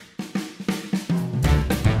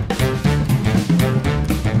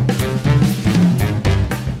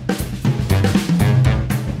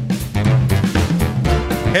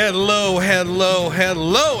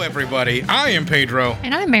Hello, everybody. I am Pedro.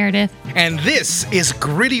 And I'm Meredith. And this is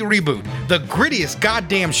Gritty Reboot, the grittiest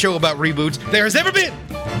goddamn show about reboots there has ever been.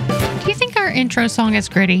 Do you think our intro song is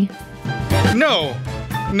gritty? No.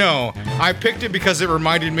 I picked it because it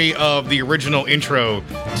reminded me of the original intro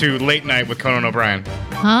to Late Night with Conan O'Brien.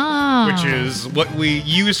 Oh. Which is what we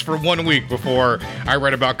used for 1 week before I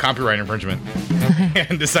read about copyright infringement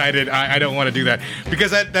and decided I don't want to do that.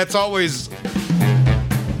 Because that's always...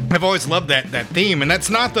 I've always loved that theme, and that's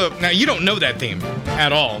not the... Now, you don't know that theme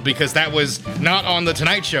at all, because that was not on The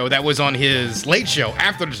Tonight Show. That was on his Late Show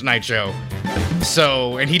after The Tonight Show.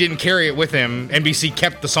 So, and he didn't carry it with him. NBC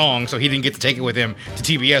kept the song, so he didn't get to take it with him to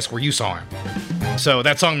TBS where you saw him. So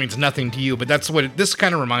that song means nothing to you, but that's what this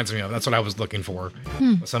kind of reminds me of. That's what I was looking for.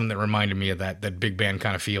 Something that reminded me of that big band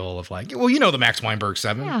kind of feel of like, well, you know the Max Weinberg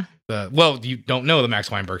 7. Yeah. Well, you don't know the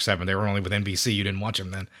Max Weinberg 7. They were only with NBC. You didn't watch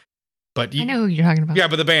them then. But I know who you're talking about. Yeah,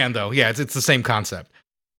 but the band, though. Yeah, it's the same concept.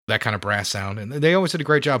 That kind of brass sound. And they always did a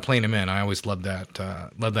great job playing them in. I always loved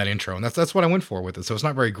that intro. And that's what I went for with it. So it's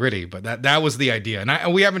not very gritty, but that was the idea.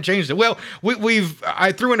 And we haven't changed it. Well,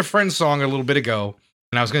 I threw in a Friends song a little bit ago,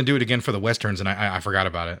 and I was going to do it again for the Westerns, and I forgot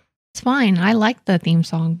about it. It's fine. I like the theme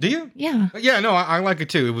song. Do you? Yeah. Yeah, no, I like it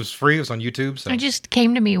too. It was free. It was on YouTube. So. It just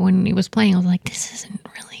came to me when he was playing. I was like, this isn't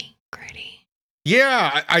really gritty.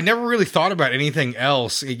 Yeah, I never really thought about anything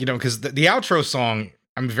else, because the outro song,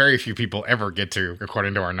 very few people ever get to,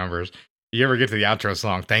 according to our numbers. You ever get to the outro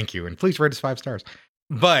song, thank you, and please rate us 5 stars.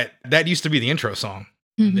 But that used to be the intro song.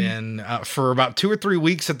 Mm-hmm. And then for about 2 or 3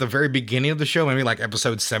 weeks at the very beginning of the show, maybe like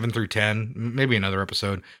episodes 7 through 10, maybe another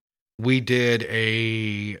episode, we did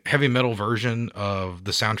a heavy metal version of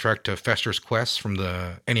the soundtrack to Fester's Quest from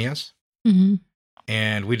the NES. Mm-hmm.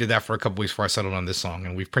 And we did that for a couple weeks before I settled on this song.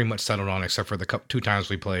 And we've pretty much settled on, except for the 2 times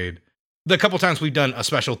we played, the couple times we've done a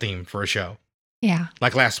special theme for a show. Yeah.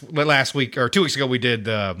 Like last week or 2 weeks ago, we did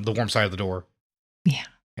the Warm Side of the Door. Yeah.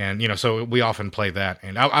 And, so we often play that.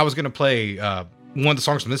 And I was going to play one of the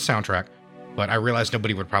songs from this soundtrack, but I realized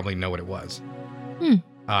nobody would probably know what it was.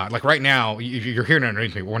 Like right now, if you're hearing it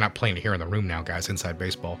underneath me, we're not playing it here in the room now, guys, inside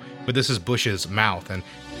baseball. But this is Bush's Mouth. And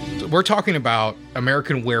we're talking about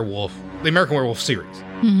American Werewolf, the American Werewolf series.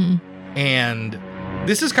 Mm-hmm. And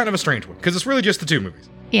this is kind of a strange one, because it's really just the 2 movies.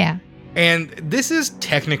 Yeah. And this is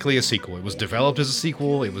technically a sequel. It was developed as a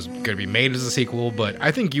sequel. It was going to be made as a sequel. But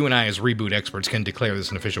I think you and I, as reboot experts, can declare this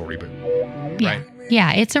an official reboot. Yeah. Right?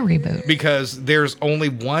 Yeah, it's a reboot. Because there's only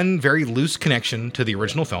one very loose connection to the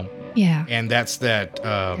original film. Yeah. And that's that...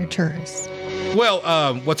 They're tourists.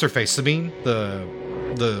 Well, what's her face? Sabine?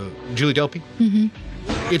 The Julie Delpy? Mm-hmm.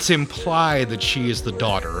 It's implied that she is the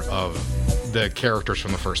daughter of the characters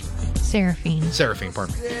from the first movie. Seraphine,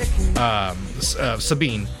 pardon me.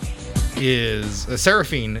 Sabine is...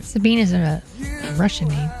 Seraphine... Sabine is a Russian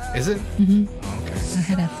name. Is it? Mm-hmm. Oh, okay. I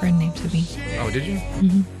had a friend named Sabine. Oh, did you?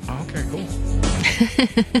 Mm-hmm. Oh, okay, cool.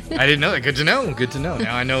 I didn't know that. Good to know.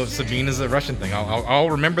 Now I know Sabine is a Russian thing. I'll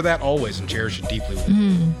remember that always and cherish it deeply with it.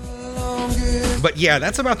 Mm. But yeah,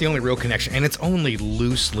 that's about the only real connection, and it's only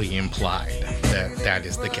loosely implied that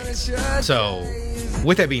is the case. So,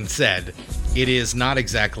 with that being said, it is not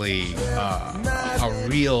exactly a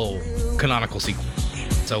real canonical sequel.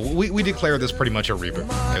 So we declare this pretty much a reboot,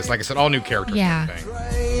 because like I said, all new characters. Yeah.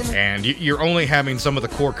 And you're only having some of the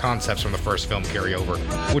core concepts from the first film carry over,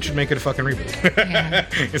 which would make it a fucking reboot.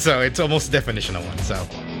 Yeah. So it's almost the definition of one. So,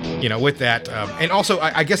 with that. And also,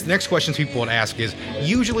 I guess the next questions people would ask is,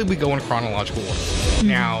 usually we go in chronological order. Mm-hmm.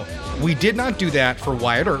 Now, we did not do that for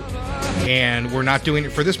Wyatt Earp, and we're not doing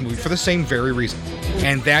it for this movie for the same very reason.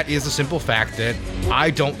 And that is the simple fact that I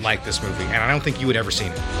don't like this movie, and I don't think you had ever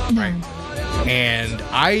seen it. No. Right? And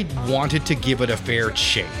I wanted to give it a fair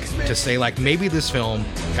shake, to say, like, maybe this film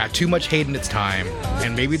got too much hate in its time,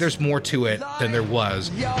 and maybe there's more to it than there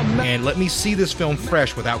was, and let me see this film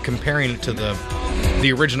fresh without comparing it to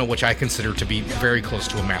the original, which I consider to be very close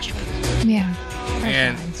to a masterpiece. Yeah.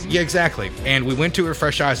 And yeah, exactly. And we went to it with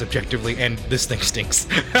fresh eyes objectively, and this thing stinks.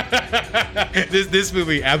 This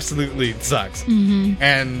movie absolutely sucks. Mm-hmm.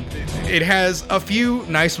 And it has a few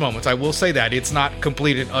nice moments. I will say that it's not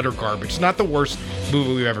complete and utter garbage. It's not the worst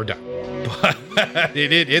movie we've ever done, but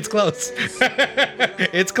it's close.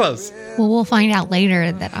 It's close. Well, we'll find out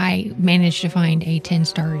later that I managed to find a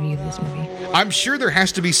 10-star review of this movie. I'm sure there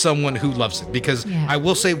has to be someone who loves it, because I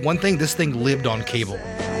will say one thing: this thing lived on cable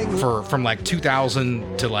from like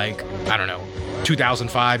 2000 to like, I don't know,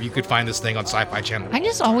 2005. You could find this thing on Sci-Fi Channel. I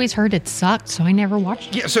just always heard it sucked, so I never watched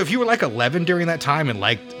it. Yeah, so if you were like 11 during that time and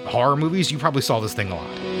liked horror movies, you probably saw this thing a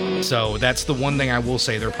lot. So that's the one thing I will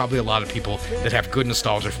say. There are probably a lot of people that have good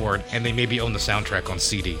nostalgia for it, and they maybe own the soundtrack on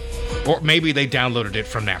CD. Or maybe they downloaded it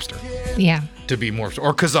from Napster. Yeah. To be more...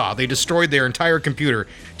 Or Kazaa. They destroyed their entire computer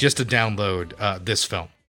just to download this film.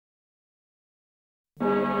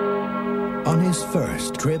 On his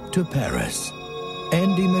first trip to Paris,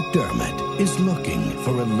 Andy McDermott is looking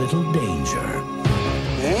for a little danger.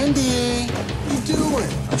 Andy, what you doing?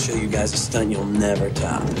 I'll show you guys a stunt you'll never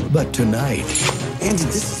top. But tonight, Andy,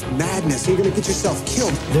 this is madness. You're gonna get yourself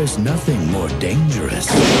killed. there's nothing more dangerous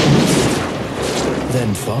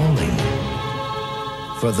than falling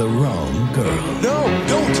for the wrong girl. No,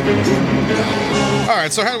 don't. All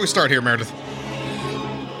right, so how do we start here, Meredith?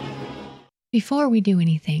 Before we do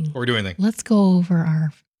anything, Before we do anything. let's go over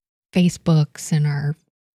our Facebooks and our,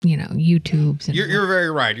 YouTubes. And You're very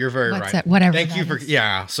right. You're very what's right. that- whatever Thank you that for is.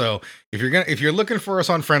 yeah. So if you're looking for us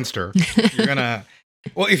on Friendster, you're gonna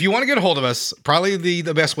if you want to get a hold of us, probably the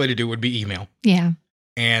best way to do it would be email. Yeah.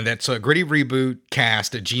 And that's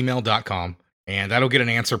grittyRebootcast@gmail.com. And that'll get an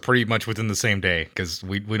answer pretty much within the same day because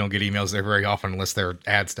we don't get emails there very often unless they're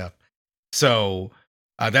ad stuff. So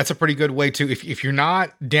that's a pretty good way to, if you're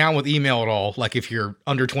not down with email at all, like if you're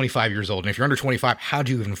under 25 years old, and if you're under 25, how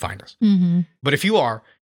do you even find us? Mm-hmm. But if you are,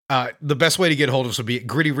 the best way to get a hold of us would be at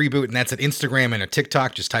Gritty Reboot, and that's at Instagram and at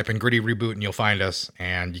TikTok. Just type in Gritty Reboot and you'll find us,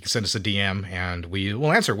 and you can send us a DM and we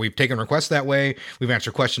will answer. We've taken requests that way. We've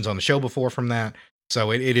answered questions on the show before from that.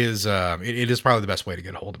 So it is probably the best way to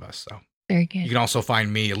get a hold of us. So Very good. you can also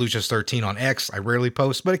find me at Lucius13 on X. I rarely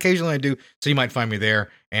post, but occasionally I do. So you might find me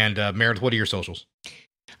there. And Meredith, what are your socials?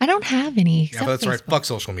 I don't have any Yeah, except that's Facebook. right. Fuck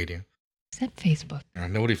social media. Except Facebook.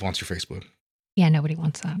 Nobody wants your Facebook. Yeah, nobody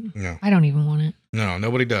wants that. No. I don't even want it. No,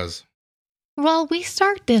 nobody does. Well, we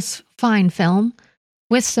start this fine film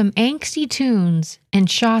with some angsty tunes and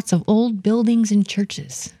shots of old buildings and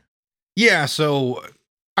churches. Yeah, so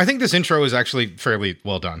I think this intro is actually fairly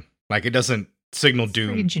well done. Like, it doesn't signal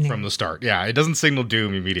doom pretty generic. from the start. Yeah, it doesn't signal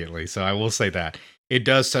doom immediately. So I will say that. It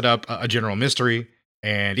does set up a general mystery.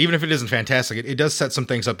 And even if it isn't fantastic, it does set some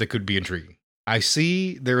things up that could be intriguing. I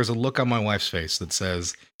see there is a look on my wife's face that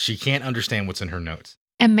says she can't understand what's in her notes.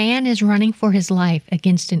 A man is running for his life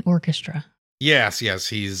against an orchestra. Yes.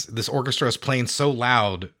 This orchestra is playing so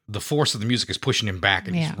loud, the force of the music is pushing him back,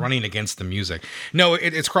 and he's running against the music. No,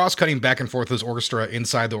 it's cross-cutting back and forth. This orchestra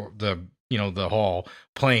inside the hall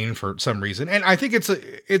playing for some reason, and I think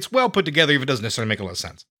it's well put together, even if it doesn't necessarily make a lot of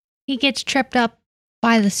sense. He gets tripped up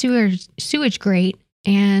by the sewage grate,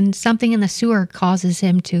 and something in the sewer causes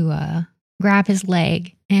him to grab his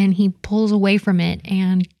leg, and he pulls away from it,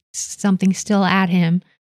 and something's still at him.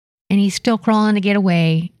 And he's still crawling to get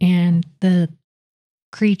away, and the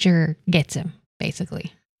creature gets him,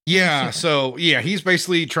 basically. Yeah, so, he's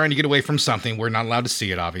basically trying to get away from something. We're not allowed to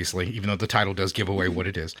see it, obviously, even though the title does give away what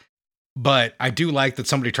it is. But I do like that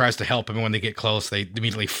somebody tries to help him, and when they get close, they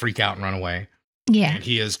immediately freak out and run away. Yeah. And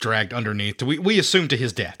he is dragged underneath, we assume to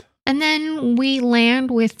his death. And then we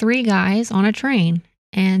land with 3 guys on a train,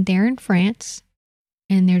 and they're in France,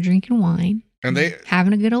 and they're drinking wine. And they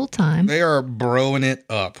having a good old time. They are broing it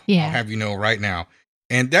up. Yeah. I'll have you know right now.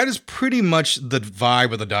 And that is pretty much the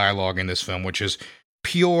vibe of the dialogue in this film, which is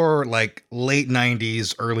pure, like, late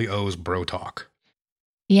 90s, early O's bro talk.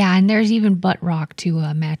 Yeah, and there's even butt rock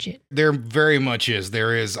to match it. There very much is.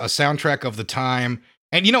 There is a soundtrack of the time.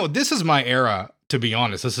 And, this is my era, to be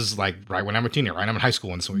honest. This is, like, right when I'm a teenager, right? I'm in high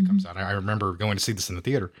school when this movie comes out. I remember going to see this in the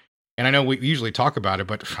theater. And I know we usually talk about it,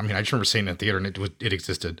 but, I just remember seeing it in the theater, and it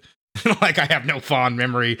existed. Like, I have no fond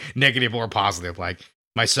memory, negative or positive. Like,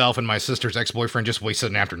 myself and my sister's ex-boyfriend just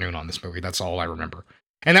wasted an afternoon on this movie. That's all I remember.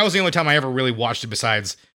 And that was the only time I ever really watched it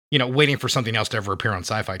besides, waiting for something else to ever appear on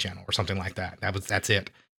Sci-Fi Channel or something like that. That's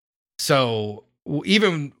it. So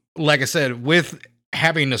even, like I said, with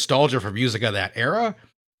having nostalgia for music of that era,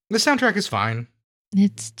 the soundtrack is fine.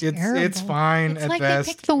 It's terrible. It's fine it's at like best.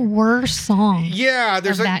 They picked the worst song. Yeah,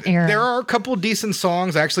 that era. There are a couple decent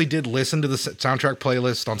songs. I actually did listen to the soundtrack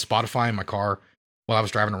playlist on Spotify in my car while I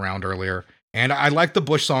was driving around earlier. And I like the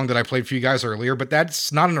Bush song that I played for you guys earlier, but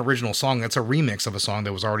that's not an original song. That's a remix of a song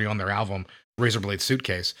that was already on their album, Razorblade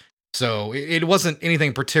Suitcase. So it wasn't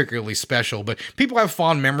anything particularly special, but people have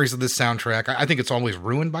fond memories of this soundtrack. I think it's always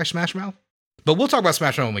ruined by Smash Mouth. But we'll talk about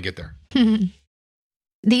Smash Mouth when we get there.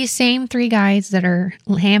 These same 3 guys that are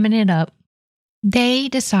hamming it up, they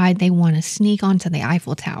decide they want to sneak onto the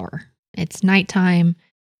Eiffel Tower. It's nighttime.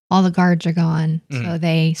 All the guards are gone. So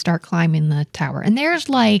they start climbing the tower. And there's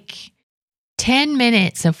like 10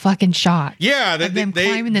 minutes of fucking shot. Yeah, of them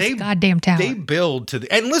climbing this goddamn tower. They build to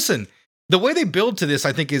and listen, The way they build to this,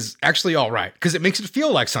 I think, is actually all right because it makes it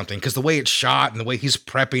feel like something because the way it's shot and the way he's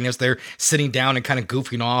prepping as they're sitting down and kind of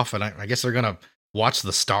goofing off. And I guess they're going to watch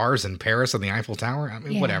the stars in Paris and the Eiffel Tower. I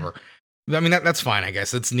mean, whatever. I mean, that's fine, I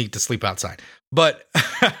guess. It's neat to sleep outside. But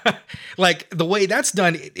like the way that's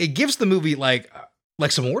done, it gives the movie like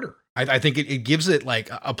some order. I think it gives it like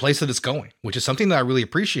a place that it's going, which is something that I really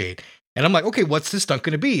appreciate. And I'm like, okay, what's this stunt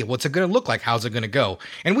going to be? What's it going to look like? How's it going to go?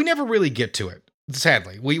 And we never really get to it.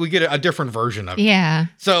 Sadly, we get a different version of it. Yeah.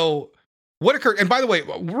 So what occurred? And by the way,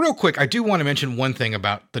 real quick, I do want to mention one thing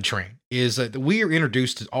about the train is that we are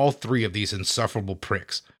introduced to all three of these insufferable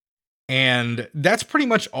pricks. And that's pretty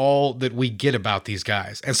much all that we get about these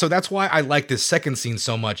guys. And so that's why I like this second scene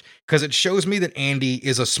so much, because it shows me that Andy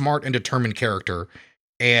is a smart and determined character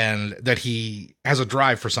and that he has a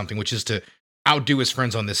drive for something, which is to outdo his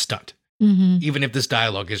friends on this stunt. Mm-hmm. Even if this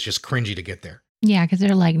dialogue is just cringy to get there. Yeah, because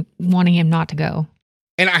they're like wanting him not to go.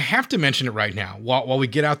 And I have to mention it right now while we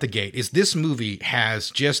get out the gate is this movie has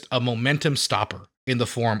just a momentum stopper in the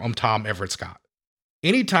form of Tom Everett Scott.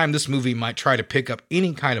 Anytime this movie might try to pick up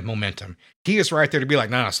any kind of momentum, he is right there to be like,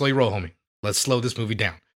 no, slow your roll, homie. Let's slow this movie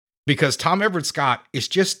down. Because Tom Everett Scott is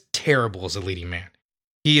just terrible as a leading man.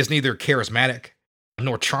 He is neither charismatic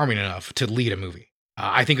nor charming enough to lead a movie.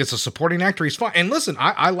 I think as a supporting actor, he's fine. And listen,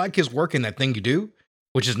 I like his work in That Thing You Do,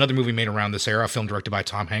 which is another movie made around this era, a film directed by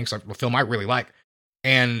Tom Hanks, a film I really like.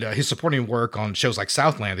 And his supporting work on shows like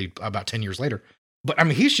Southland about 10 years later. But I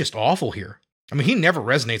mean, he's just awful here. I mean, he never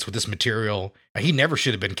resonates with this material. He never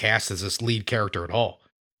should have been cast as this lead character at all.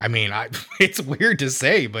 I mean, it's weird to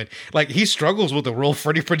say, but like he struggles with the role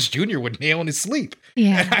Freddie Prinze Jr. would nail in his sleep.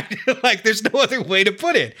 Yeah. And I feel like there's no other way to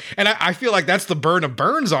put it. And I feel like that's the burn of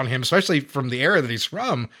burns on him, especially from the era that he's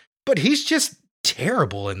from. But he's just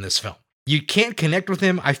terrible in this film. You can't connect with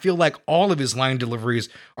him. I feel like all of his line deliveries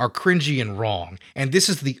are cringy and wrong. And this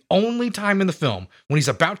is the only time in the film when he's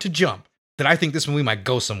about to jump that I think this movie might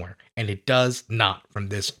go somewhere. And it does not from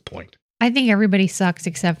this point. I think everybody sucks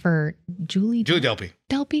except for Julie Delpy.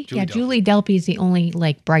 Delpy? Julie Delpy. Julie Delpy is the only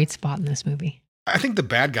like bright spot in this movie. I think the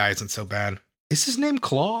bad guy isn't so bad. Is his name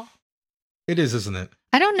Claw? It is, isn't it?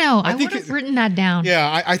 I don't know. I think would have written that down.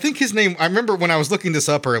 Yeah, I think his name, I remember when I was looking this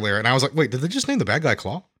up earlier and I was like, wait, did they just name the bad guy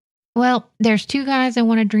Claw? Well, there's two guys that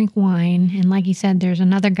want to drink wine. And like you said, there's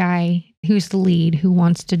another guy who's the lead who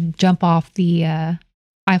wants to jump off the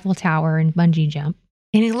Eiffel Tower and bungee jump.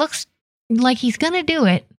 And he looks like he's going to do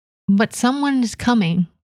it, but someone is coming.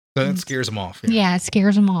 So that scares him off. Yeah, it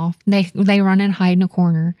scares him off. They run and hide in a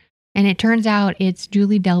corner. And it turns out it's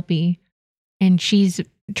Julie Delpy. And she's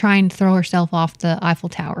trying to throw herself off the Eiffel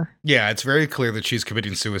Tower. Yeah, it's very clear that she's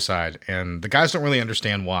committing suicide. And the guys don't really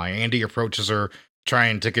understand why. Andy approaches her,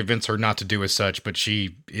 trying to convince her not to do as such, but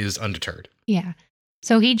she is undeterred. Yeah.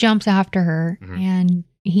 So he jumps after her, and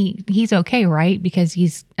he's okay, right? Because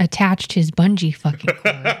he's attached his bungee fucking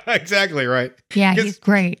cord. Exactly, right. Yeah, he's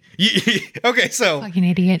great. Okay, so fucking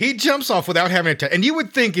idiot. He jumps off without having to, and you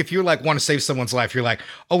would think if you like want to save someone's life, you're like,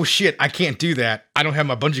 oh shit, I can't do that. I don't have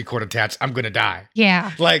my bungee cord attached. I'm gonna die.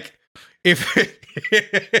 Yeah. Like if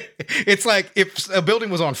it's like if a building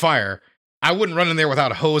was on fire, I wouldn't run in there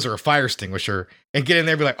without a hose or a fire extinguisher and get in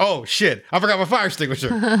there and be like, oh shit, I forgot my fire extinguisher.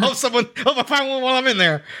 I find one while I'm in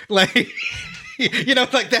there. Like, you know,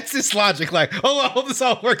 like that's his logic. Like, oh, I hope this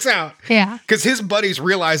all works out. Yeah. Because his buddies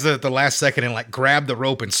realized that at the last second and like grab the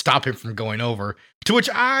rope and stop him from going over. To which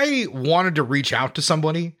I wanted to reach out to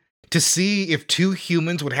somebody to see if two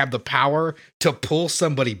humans would have the power to pull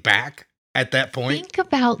somebody back at that point. Think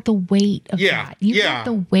about the weight of that. You have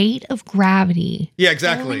the weight of gravity. Yeah,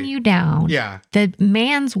 exactly. Pulling you down. Yeah. The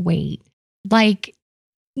man's weight. Like,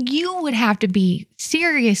 you would have to be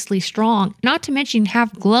seriously strong, not to mention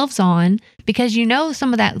have gloves on, because you know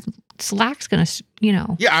some of that slack's going to, you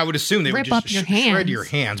know. Yeah, I would assume they would rip up just your hands. shred your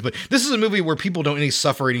hands. But this is a movie where people don't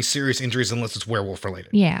suffer any serious injuries unless it's werewolf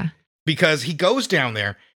related. Yeah. Because he goes down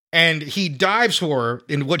there and he dives for her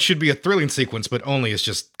in what should be a thrilling sequence, but only is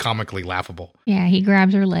just comically laughable. Yeah, he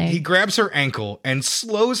grabs her leg. He grabs her ankle and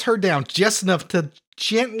slows her down just enough to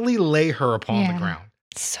gently lay her upon the ground.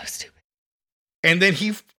 It's so stupid. And then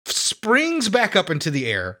he springs back up into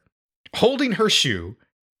the air, holding her shoe,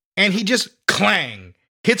 and he just clang,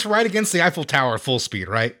 hits right against the Eiffel Tower at full speed,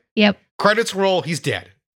 right? Yep. Credits roll, he's dead.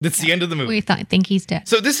 That's the end of the movie. We think he's dead.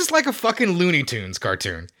 So this is like a fucking Looney Tunes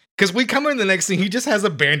cartoon. Because we come in the next scene, he just has a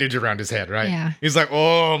bandage around his head, right? Yeah. He's like,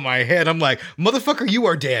 oh, my head. I'm like, motherfucker, you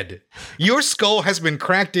are dead. Your skull has been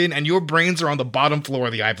cracked in and your brains are on the bottom floor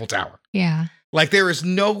of the Eiffel Tower. Yeah. Like, there is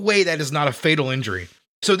no way that is not a fatal injury.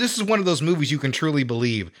 So this is one of those movies you can truly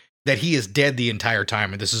believe that he is dead the entire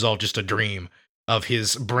time and this is all just a dream of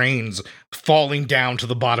his brains falling down to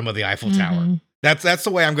the bottom of the Eiffel Tower. That's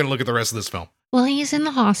the way I'm going to look at the rest of this film. Well, he's in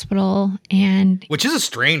the hospital, and which is a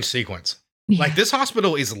strange sequence. Yeah. Like, this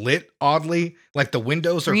hospital is lit oddly, like the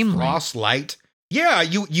windows are frost light. Yeah,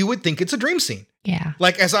 you would think it's a dream scene. Yeah.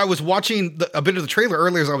 Like, as I was watching a bit of the trailer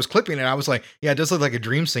earlier, as I was clipping it, I was like, yeah, it does look like a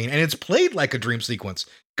dream scene. And it's played like a dream sequence.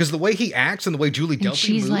 Because the way he acts and the way Julie Delpy moves.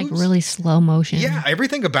 She's like really slow motion. Yeah,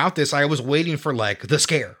 everything about this, I was waiting for like the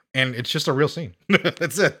scare. And it's just a real scene.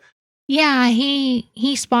 That's it. Yeah,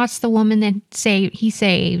 he spots the woman that he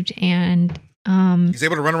saved. And he's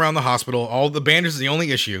able to run around the hospital. All the bandages is the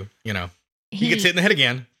only issue, you know. He gets hit in the head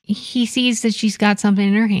again. He sees that she's got something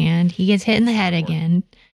in her hand. He gets hit in the head again.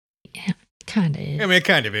 Yeah. Kind of is. I mean, it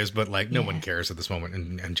kind of is, but like no one cares at this moment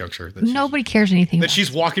in juncture. Nobody cares anything. That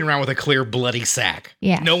she's walking around with a clear bloody sack.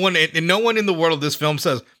 Yeah. No one in the world of this film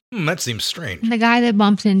says, that seems strange. And the guy that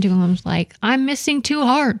bumps into him's like, I'm missing 2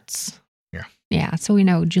 hearts. Yeah. Yeah. So we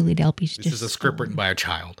know Julie Delpy's This is a script written by a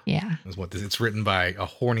child. Yeah. Is what it's written by a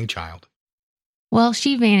horny child. Well,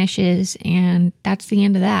 she vanishes, and that's the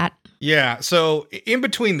end of that. Yeah. So in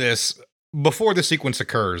between this, before the sequence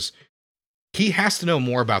occurs, he has to know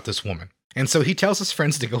more about this woman. And so he tells his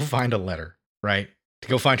friends to go find a letter, right? To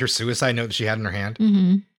go find her suicide note that she had in her hand.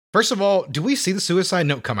 Mm-hmm. First of all, do we see the suicide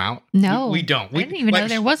note come out? No. We don't. I didn't even know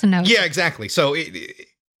there was a note. Yeah, exactly. So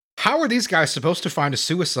how are these guys supposed to find a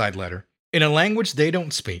suicide letter in a language they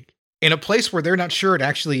don't speak, in a place where they're not sure it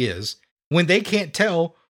actually is, when they can't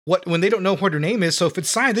tell when they don't know what her name is? So if it's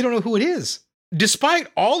signed, they don't know who it is. Despite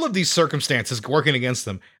all of these circumstances working against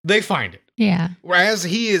them, they find it. Yeah. Whereas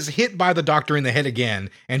he is hit by the doctor in the head again,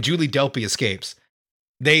 and Julie Delpy escapes.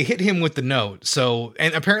 They hit him with the note. So,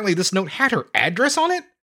 and apparently this note had her address on it,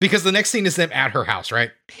 because the next scene is them at her house,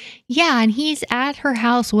 right? Yeah, and he's at her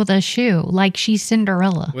house with a shoe, like she's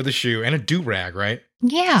Cinderella. With a shoe and a do-rag, right?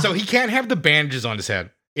 Yeah. So he can't have the bandages on his head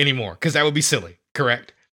anymore, because that would be silly,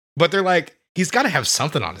 correct? But they're like, he's got to have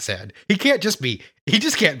something on his head. He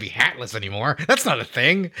just can't be hatless anymore. That's not a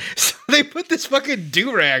thing. So they put this fucking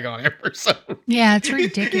do-rag on him or something. Yeah, it's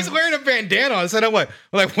ridiculous. He's wearing a bandana on his head. I'm like,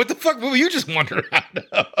 what the fuck were you just wondering out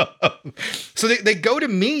of? So they go to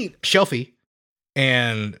meet Shelfie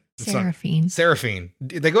and Seraphine.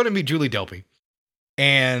 They go to meet Julie Delpy,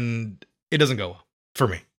 and it doesn't go well for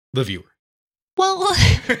me, the viewer. Well,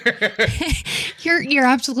 you're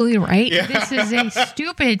absolutely right. Yeah. This is a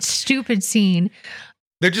stupid scene.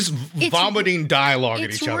 They're just vomiting dialogue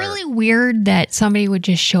at each other. It's really weird that somebody would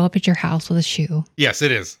just show up at your house with a shoe. Yes,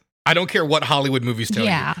 it is. I don't care what Hollywood movies tell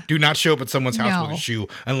you. Do not show up at someone's house with a shoe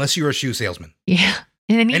unless you're a shoe salesman. Yeah.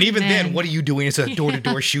 And even then, what are you doing as a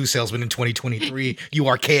door-to-door shoe salesman in 2023? You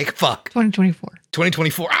archaic fuck. 2024.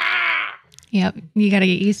 2024. Ah! Yep. You got to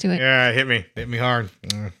get used to it. Yeah, it hit me. Hit me hard.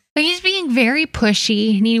 But he's being very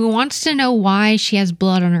pushy, and he wants to know why she has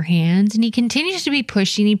blood on her hands, and he continues to be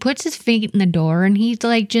pushy, and he puts his feet in the door, and he's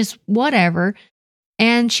like, just whatever.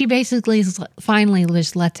 And she basically finally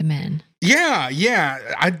just lets him in. Yeah.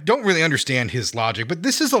 I don't really understand his logic, but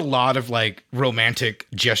this is a lot of like romantic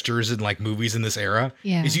gestures in like movies in this era.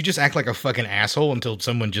 Yeah. Is you just act like a fucking asshole until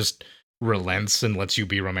someone just relents and lets you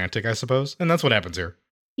be romantic, I suppose. And that's what happens here.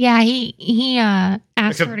 Yeah, he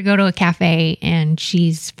asked her to go to a cafe, and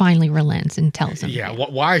she's finally relents and tells him. Yeah,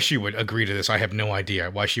 why she would agree to this, I have no idea.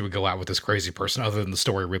 Why she would go out with this crazy person, other than the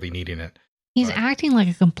story really needing it. He's acting like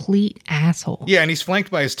a complete asshole. Yeah, and he's flanked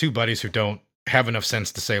by his 2 buddies who don't have enough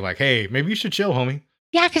sense to say like, hey, maybe you should chill, homie.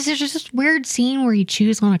 Yeah, because there's just this weird scene where he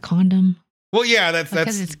chews on a condom. Well, yeah, that's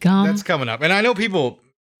it's gum. That's coming up. And I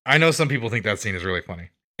know some people think that scene is really funny.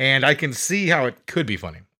 And I can see how it could be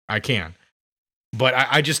funny. I can. But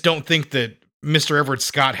I just don't think that Mr. Everett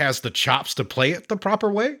Scott has the chops to play it the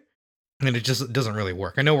proper way. And it just doesn't really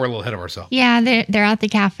work. I know we're a little ahead of ourselves. Yeah, they're at the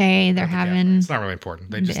cafe. They're having... It's not really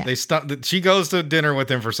important. She goes to dinner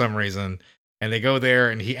with him for some reason. And they go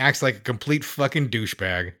there, and he acts like a complete fucking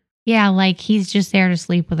douchebag. Yeah, like he's just there to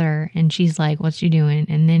sleep with her. And she's like, what's you doing?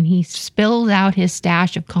 And then he spills out his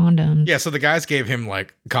stash of condoms. Yeah, so the guys gave him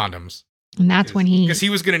like condoms. And that's when he... Because he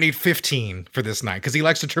was going to need 15 for this night. Because he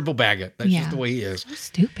likes to triple bag it. That's just the way he is. So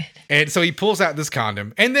stupid. And so he pulls out this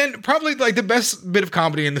condom. And then probably like the best bit of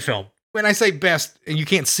comedy in the film. When I say best, and you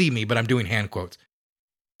can't see me, but I'm doing hand quotes.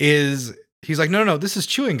 Is he's like, no, this is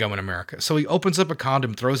chewing gum in America. So he opens up a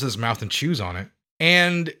condom, throws his mouth, and chews on it.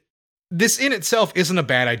 And this in itself isn't a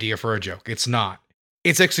bad idea for a joke. It's not.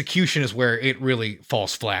 Its execution is where it really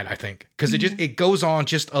falls flat, I think. Because it goes on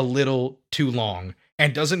just a little too long.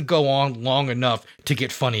 And doesn't go on long enough to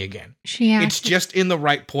get funny again. It's just in the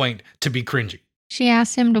right point to be cringy. She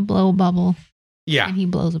asked him to blow a bubble. Yeah. And he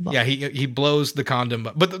blows a bubble. Yeah, he blows the condom,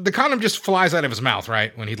 but the condom just flies out of his mouth,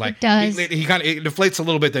 right? When he It does. he kind of it deflates a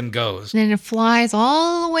little bit, then goes. And then it flies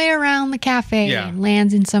all the way around the cafe and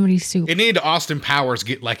lands in somebody's soup. It needed Austin Powers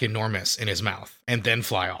get like enormous in his mouth and then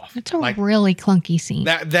fly off. It's a really clunky scene.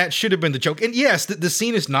 That should have been the joke. And yes, the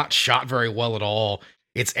scene is not shot very well at all.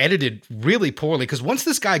 It's edited really poorly because once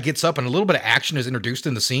this guy gets up and a little bit of action is introduced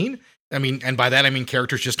in the scene, I mean, and by that I mean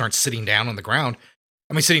characters just aren't sitting down on the ground.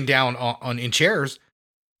 I mean, sitting down in chairs.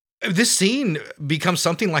 This scene becomes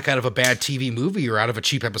something like out of a bad TV movie or out of a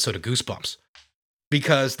cheap episode of Goosebumps.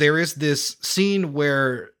 Because there is this scene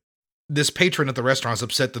where this patron at the restaurant is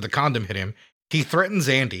upset that the condom hit him. He threatens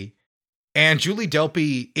Andy, and Julie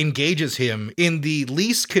Delpy engages him in the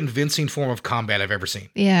least convincing form of combat I've ever seen.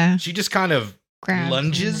 Yeah. She just kind of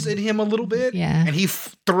lunges at him a little bit. Yeah. And he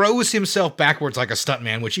throws himself backwards like a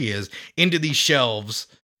stuntman, which he is, into these shelves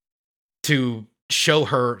to show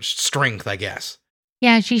her strength, I guess.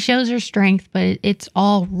 Yeah, she shows her strength, but it's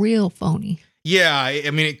all real phony. Yeah,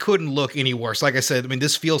 I mean, it couldn't look any worse. Like I said, I mean,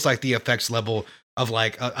 this feels like the effects level of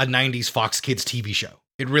like a 90s Fox Kids TV show.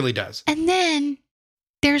 It really does. And then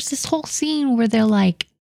there's this whole scene where they're like,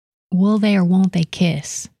 will they or won't they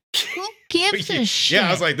kiss? Who gives a shit? Yeah,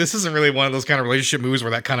 I was like, this isn't really one of those kind of relationship movies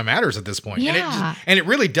where that kind of matters at this point. Yeah. And it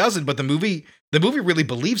really doesn't, but the movie really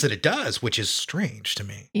believes that it does, which is strange to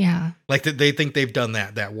me. Yeah. Like that they think they've done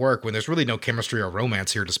that work when there's really no chemistry or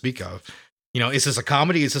romance here to speak of. You know, is this a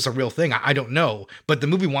comedy? Is this a real thing? I don't know. But the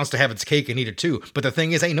movie wants to have its cake and eat it too. But the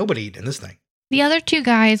thing is, ain't nobody eating this thing. The other two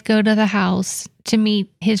guys go to the house to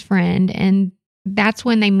meet his friend, and that's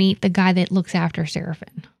when they meet the guy that looks after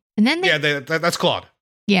Seraphine. And then that's Claude.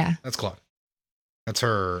 Yeah. That's Claude. That's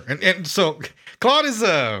her. And so Claude is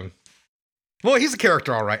well, he's a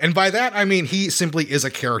character, all right. And by that, I mean, he simply is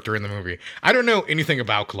a character in the movie. I don't know anything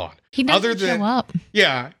about Claude. He doesn't show up.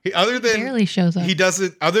 Yeah. He barely shows up. He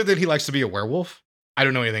doesn't, other than he likes to be a werewolf. I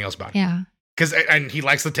don't know anything else about him. Yeah. And he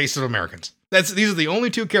likes the taste of Americans. These are the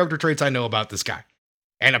only two character traits I know about this guy.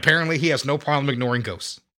 And apparently he has no problem ignoring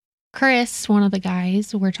ghosts. Chris, one of the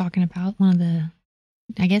guys we're talking about, one of the,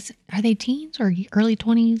 I guess, are they teens or early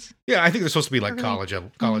 20s? Yeah, I think they're supposed to be like college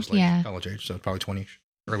age, so probably 20s.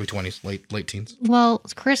 Early 20s, late teens. Well,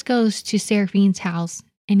 Chris goes to Seraphine's house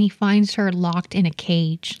and he finds her locked in a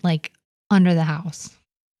cage, like under the house.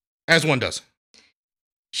 As one does.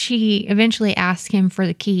 She eventually asks him for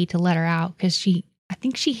the key to let her out because I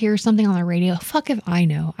think she hears something on the radio. Fuck if I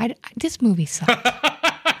know. This movie sucks.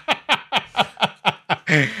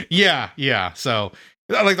 Yeah. So,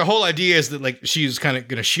 like, the whole idea is that, like, she's kind of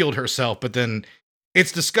going to shield herself, but then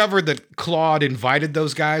it's discovered that Claude invited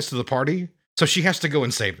those guys to the party. So she has to go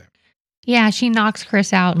and save them. Yeah, she knocks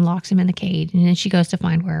Chris out and locks him in the cage. And then she goes to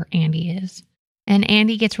find where Andy is. And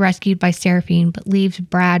Andy gets rescued by Seraphine, but leaves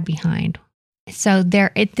Brad behind. So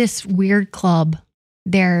they're at this weird club.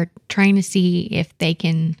 They're trying to see if they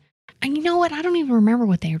can... And you know what? I don't even remember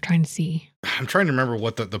what they were trying to see. I'm trying to remember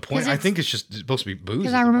what the point... I think it's just supposed to be booze.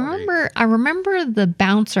 Because I remember the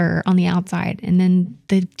bouncer on the outside, and then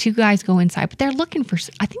the two guys go inside, but they're looking for...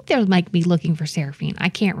 I think they might be looking for Seraphine. I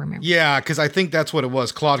can't remember. Yeah, because I think that's what it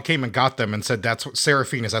was. Claude came and got them and said that's what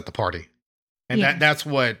Seraphine is at the party. And that's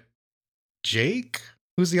what... Jake?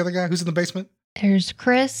 Who's the other guy? Who's in the basement? There's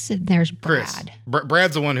Chris and there's Brad.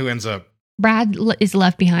 Brad's the one who ends up... Brad is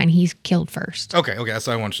left behind. He's killed first. Okay, that's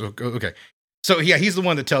what I want you to... Okay. So, yeah, he's the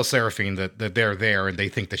one that tells Seraphine that they're there and they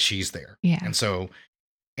think that she's there. Yeah. And so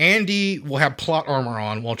Andy will have plot armor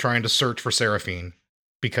on while trying to search for Seraphine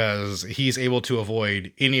because he's able to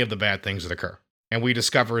avoid any of the bad things that occur. And we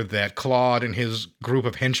discover that Claude and his group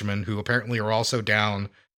of henchmen, who apparently are also down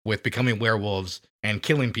with becoming werewolves and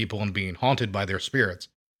killing people and being haunted by their spirits,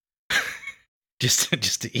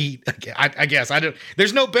 just to eat. I guess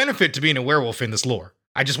there's no benefit to being a werewolf in this lore.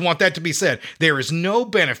 I just want that to be said. There is no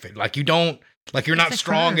benefit. You're not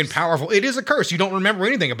strong and powerful. It is a curse. You don't remember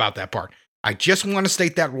anything about that part. I just want to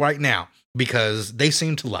state that right now because they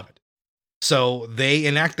seem to love it. So they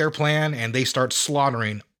enact their plan and they start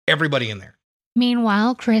slaughtering everybody in there.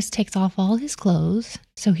 Meanwhile, Chris takes off all his clothes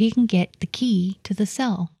so he can get the key to the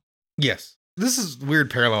cell. Yes. This is weird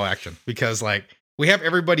parallel action because, like, we have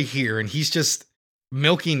everybody here and he's just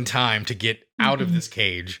milking time to get out of this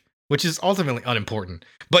cage, which is ultimately unimportant.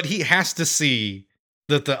 But he has to see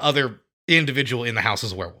that the other individual in the house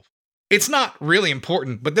is a werewolf. It's not really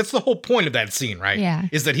important, but that's the whole point of that scene, right? Yeah.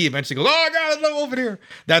 Is that he eventually goes, oh, God, it's over here.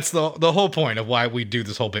 That's the whole point of why we do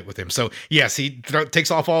this whole bit with him. So, yes, he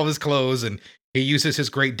takes off all of his clothes and he uses his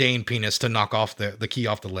Great Dane penis to knock off the key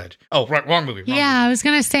off the ledge. Oh, right, wrong movie. I was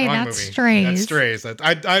going to say that's Strays. That's Strays.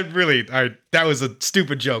 That was a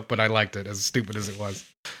stupid joke, but I liked it as stupid as it was.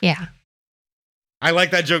 Yeah. I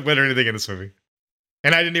like that joke better than anything in this movie.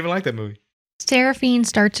 And I didn't even like that movie. Seraphine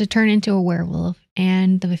starts to turn into a werewolf,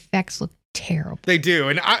 and the effects look terrible. They do.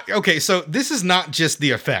 And okay, so this is not just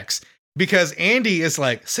the effects. Because Andy is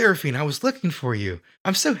like, Seraphine, I was looking for you.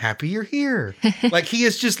 I'm so happy you're here. Like, he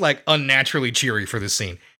is just like unnaturally cheery for this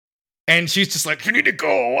scene. And she's just like, you need to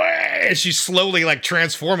go away. And she's slowly like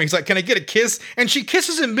transforming. He's like, can I get a kiss? And she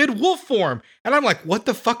kisses him mid-wolf form. And I'm like, what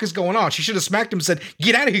the fuck is going on? She should have smacked him and said,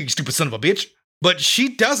 get out of here, you stupid son of a bitch. But she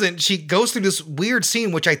doesn't. She goes through this weird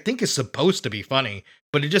scene, which I think is supposed to be funny.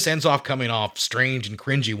 But it just ends off coming off strange and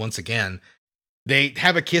cringy once again. They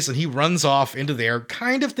have a kiss and he runs off into there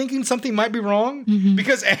kind of thinking something might be wrong. Mm-hmm.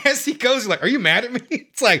 Because as he goes, he's like, are you mad at me?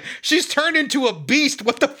 It's like, she's turned into a beast.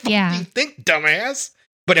 What the fuck do you think, dumbass?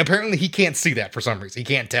 But apparently he can't see that for some reason. He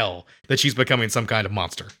can't tell that she's becoming some kind of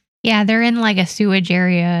monster. Yeah, they're in like a sewage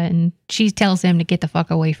area and she tells him to get the fuck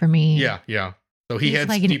away from me. Yeah. So he's heads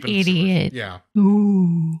like deep an idiot. Yeah.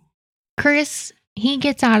 Ooh. Chris, he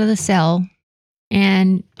gets out of the cell.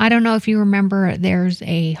 And I don't know if you remember, there's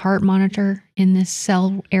a heart monitor in this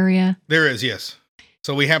cell area. There is, yes.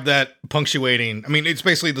 So we have that punctuating. I mean, it's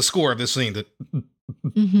basically the score of this scene that,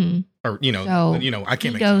 or I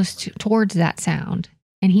can't. He goes towards that sound,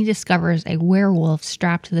 and he discovers a werewolf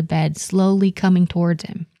strapped to the bed, slowly coming towards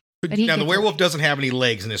him. But now the werewolf doesn't have any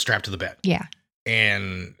legs and is strapped to the bed. Yeah.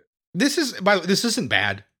 And this isn't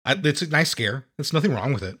bad. It's a nice scare. There's nothing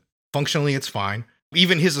wrong with it. Functionally, it's fine.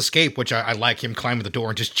 Even his escape, which I like him climbing the door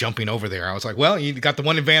and just jumping over there. I was like, well, you got the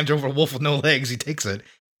one advantage over a wolf with no legs. He takes it.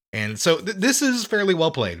 And so this is fairly well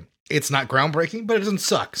played. It's not groundbreaking, but it doesn't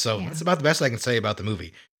suck. So that's about the best I can say about the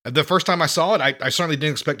movie. The first time I saw it, I certainly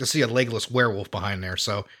didn't expect to see a legless werewolf behind there.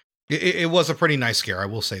 So it was a pretty nice scare. I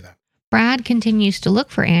will say that. Brad continues to look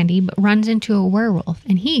for Andy, but runs into a werewolf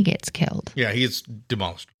and he gets killed. Yeah, he's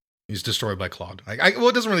demolished. He's destroyed by Claude. Well,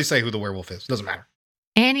 it doesn't really say who the werewolf is. It doesn't matter.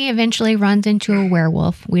 Andy eventually runs into a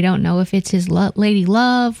werewolf. We don't know if it's his lady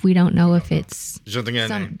love. We don't know if it's... Something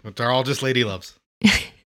in but they're all just lady loves.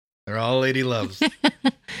 They're all lady loves.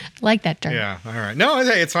 I like that term. Yeah, all right. No,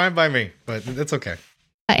 hey, it's fine by me, but that's okay.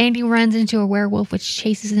 Andy runs into a werewolf, which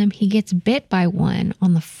chases him. He gets bit by one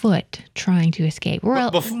on the foot, trying to escape.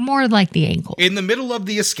 More like the ankle. In the middle of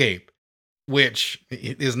the escape, which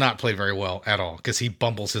is not played very well at all, because he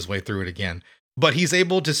bumbles his way through it again. But he's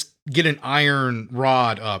able to get an iron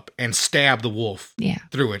rod up and stab the wolf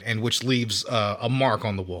through it, and which leaves a mark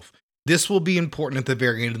on the wolf. This will be important at the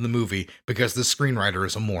very end of the movie because the screenwriter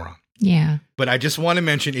is a moron. Yeah. But I just want to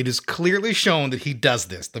mention it is clearly shown that he does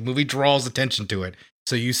this. The movie draws attention to it.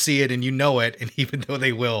 So you see it and you know it, and even though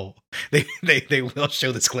they will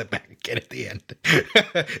show this clip back again at the end.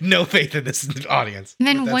 No faith in this audience. And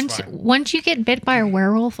then once you get bit by a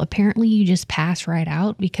werewolf, apparently you just pass right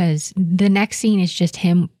out because the next scene is just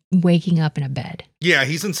him waking up in a bed. Yeah,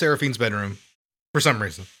 he's in Seraphine's bedroom for some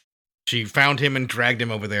reason. She found him and dragged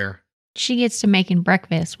him over there. She gets to making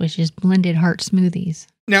breakfast, which is blended heart smoothies.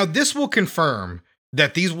 Now, this will confirm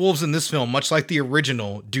that these wolves in this film, much like the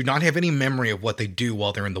original, do not have any memory of what they do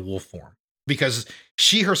while they're in the wolf form. Because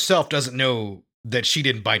she herself doesn't know that she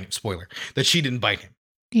didn't bite him. Spoiler. That she didn't bite him.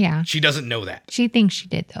 Yeah. She doesn't know that. She thinks she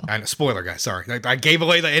did, though. I know, spoiler, guys. Sorry. I gave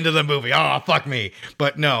away the end of the movie. Oh, fuck me.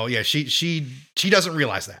 But no, yeah, she doesn't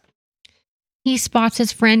realize that. He spots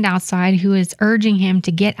his friend outside who is urging him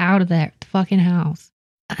to get out of that fucking house.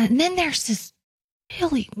 And then there's this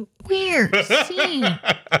really weird scene.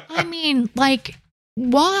 I mean, like...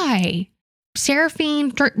 Why?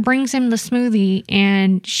 Seraphine brings him the smoothie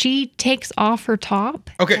and she takes off her top.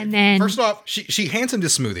 Okay. And then first off, she hands him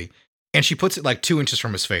this smoothie and she puts it like 2 inches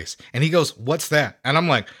from his face. And he goes, "What's that?" And I'm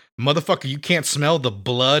like, "Motherfucker, you can't smell the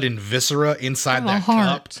blood and viscera inside that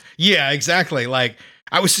cup." Yeah, exactly. Like,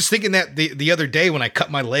 I was just thinking that the other day when I cut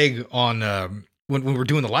my leg on when we were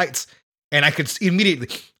doing the lights, and I could immediately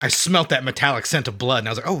I smelt that metallic scent of blood, and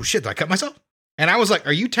I was like, "Oh shit, did I cut myself?" And I was like,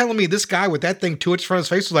 are you telling me this guy with that thing 2 inches from his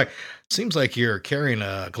face was like, seems like you're carrying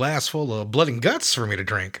a glass full of blood and guts for me to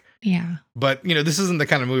drink. Yeah. But, this isn't the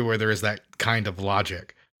kind of movie where there is that kind of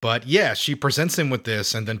logic. But yeah, she presents him with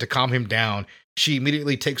this, and then to calm him down, she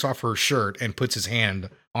immediately takes off her shirt and puts his hand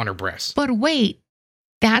on her breast. But wait,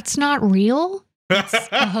 that's not real? It's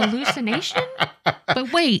a hallucination?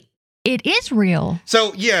 But wait, it is real.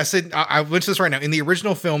 So yes, I went to this right now. In the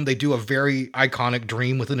original film, they do a very iconic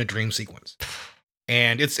dream within a dream sequence.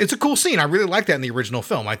 And it's a cool scene. I really like that in the original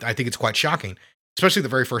film. I think it's quite shocking, especially the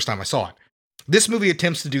very first time I saw it. This movie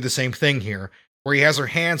attempts to do the same thing here, where he has her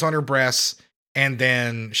hands on her breasts, and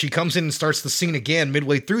then she comes in and starts the scene again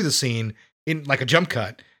midway through the scene in like a jump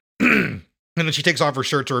cut. And then she takes off her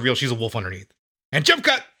shirt to reveal she's a wolf underneath. And jump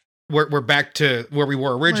cut! we're back to where we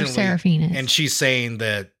were originally. Where Seraphine is. And she's saying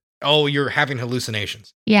that, oh, you're having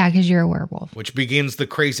hallucinations. Yeah, because you're a werewolf. Which begins the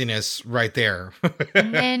craziness right there.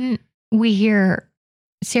 And then we hear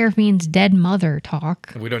Seraphine's dead mother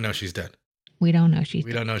talk. We don't know she's dead. We don't know she's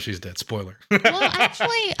We don't know she's dead. Spoiler. Well,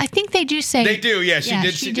 actually, I think they do say. They do, yeah. She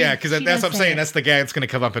did. Yeah, because that's what I'm saying. That's the guy that's going to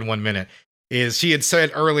come up in 1 minute. Is she had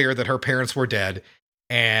said earlier that her parents were dead,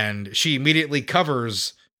 and she immediately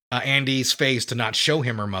covers Andy's face to not show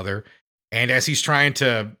him her mother. And as he's trying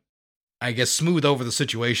to, I guess, smooth over the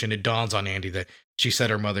situation, it dawns on Andy that she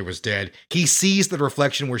said her mother was dead. He sees the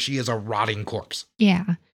reflection where she is a rotting corpse. Yeah.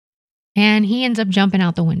 And he ends up jumping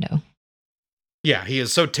out the window. Yeah, he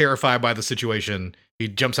is so terrified by the situation. He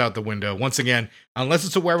jumps out the window. Once again, unless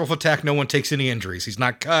it's a werewolf attack, no one takes any injuries. He's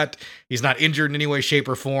not cut. He's not injured in any way, shape,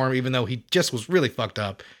 or form, even though he just was really fucked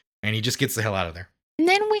up. And he just gets the hell out of there. And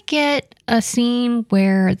then we get a scene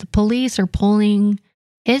where the police are pulling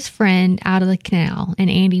his friend out of the canal, and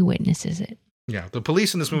Andy witnesses it. Yeah, the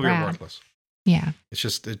police in this movie are worthless. Yeah. It's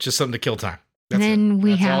just something to kill time. That's and then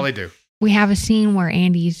That's all they do. We have a scene where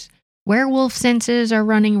Andy's werewolf senses are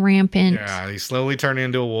running rampant. Yeah, he's slowly turning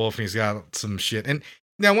into a wolf, and he's got some shit. And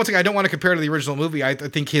now, once again, I don't want to compare to the original movie. I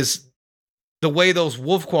think the way those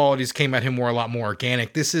wolf qualities came at him were a lot more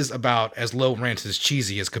organic. This is about as low rent, as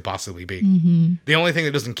cheesy as could possibly be. Mm-hmm. The only thing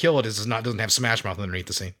that doesn't kill it doesn't have Smash Mouth underneath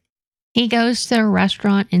the scene. He goes to a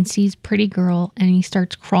restaurant and sees Pretty Girl, and he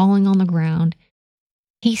starts crawling on the ground.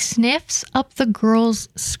 He sniffs up the girl's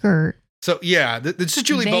skirt. So yeah, this is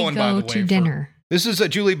Julie Bowen, by the way. They go to dinner. This is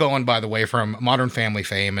Julie Bowen, by the way, from Modern Family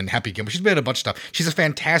fame and Happy Gilmore. She's been in a bunch of stuff. She's a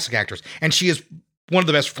fantastic actress, and she is one of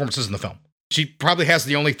the best performances in the film. She probably has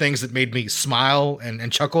the only things that made me smile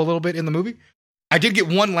and chuckle a little bit in the movie. I did get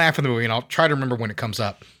one laugh in the movie, and I'll try to remember when it comes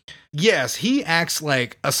up. Yes, he acts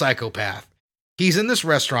like a psychopath. He's in this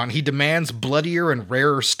restaurant. He demands bloodier and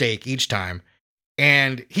rarer steak each time,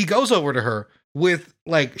 and he goes over to her with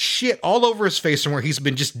like shit all over his face from where he's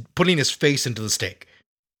been just putting his face into the steak.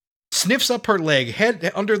 Sniffs up her leg,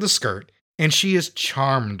 head under the skirt, and she is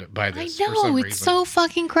charmed by this. I know, it's so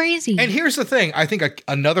fucking crazy. And here's the thing. I think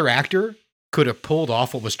another actor could have pulled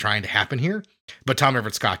off what was trying to happen here, but Tom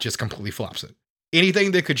Everett Scott just completely flops it.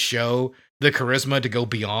 Anything that could show the charisma to go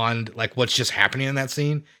beyond like what's just happening in that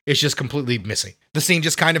scene is just completely missing. The scene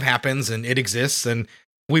just kind of happens and it exists, and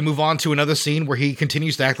we move on to another scene where he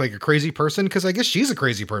continues to act like a crazy person because I guess she's a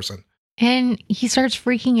crazy person. And he starts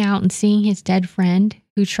freaking out and seeing his dead friend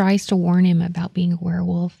who tries to warn him about being a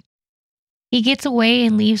werewolf. He gets away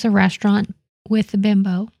and leaves the restaurant with the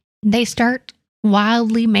bimbo. They start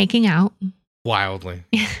wildly making out. Wildly.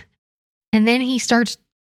 And then he starts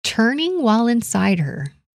turning while inside her.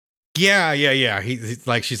 Yeah. He's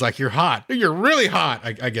like, she's like, you're hot. You're really hot.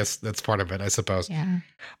 I guess that's part of it, I suppose. Yeah.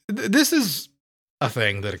 This is a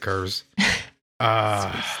thing that occurs.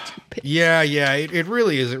 So stupid. Yeah, it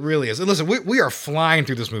really is. It really is. And listen, we are flying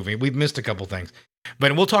through this movie. We've missed a couple things,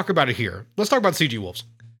 but we'll talk about it here. Let's talk about CG Wolves.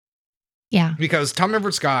 Yeah. Because Tom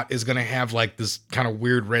Everett Scott is going to have like this kind of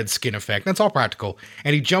weird red skin effect. That's all practical.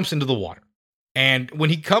 And he jumps into the water. And when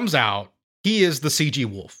he comes out, he is the CG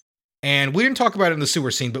wolf. And we didn't talk about it in the sewer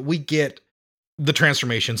scene, but we get the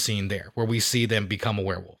transformation scene there where we see them become a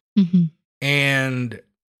werewolf. Mm-hmm. And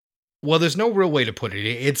well, there's no real way to put it.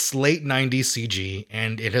 It's late 90s CG,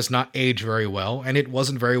 and it has not aged very well, and it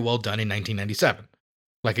wasn't very well done in 1997.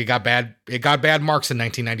 Like it got bad marks in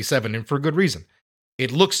 1997, and for good reason.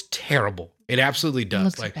 It looks terrible. It absolutely does. It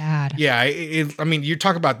looks like bad. Yeah, I mean, you're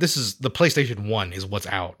talking about this is the PlayStation 1 is what's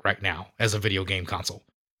out right now as a video game console.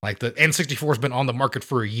 Like the N64 has been on the market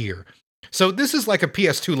for a year. So this is like a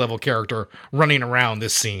PS2 level character running around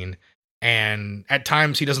this scene, and at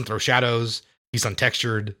times he doesn't throw shadows. He's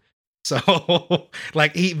untextured. So,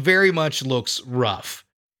 like, he very much looks rough,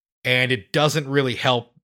 and it doesn't really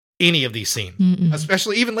help any of these scenes. Mm-mm.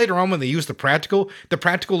 Especially even later on when they use the practical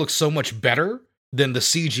looks so much better than the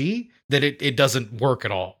CG that it doesn't work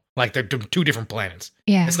at all. Like, they're two different planets.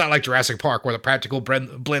 Yeah. It's not like Jurassic Park where the practical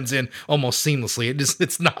blends in almost seamlessly.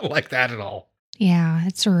 It's not like that at all. Yeah,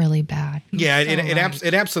 it's really bad. Yeah,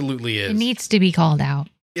 it absolutely is. It needs to be called out.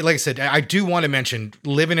 Like I said, I do want to mention,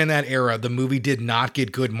 living in that era, the movie did not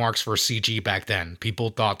get good marks for CG back then. People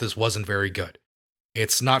thought this wasn't very good.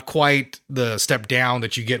 It's not quite the step down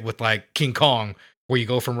that you get with like King Kong, where you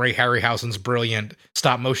go from Ray Harryhausen's brilliant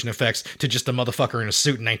stop motion effects to just a motherfucker in a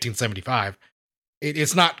suit in 1975.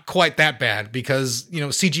 It's not quite that bad because, you know,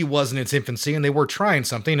 CG was in its infancy and they were trying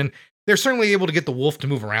something, and they're certainly able to get the wolf to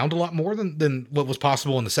move around a lot more than what was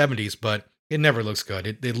possible in the 70s, but it never looks good.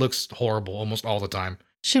 It looks horrible almost all the time.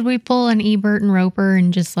 Should we pull an Ebert and Roper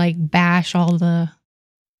and just like bash all the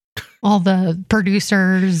all the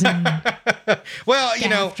producers and well, you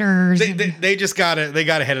know, actors. they just got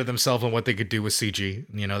ahead of themselves on what they could do with CG.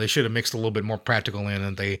 You know, they should have mixed a little bit more practical in,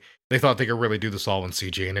 and they thought they could really do this all in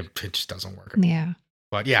CG, and it just doesn't work. Yeah.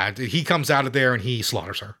 But yeah, he comes out of there and he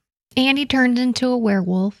slaughters her. Andy turns into a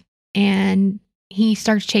werewolf, and he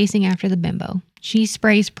starts chasing after the bimbo. She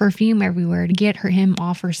sprays perfume everywhere to get him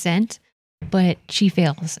off her scent, but she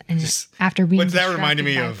fails. And after being reminded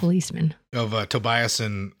me by a policeman. Of Tobias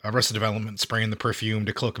in Arrested Development spraying the perfume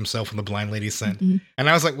to cloak himself from the blind lady's scent. Mm-hmm. And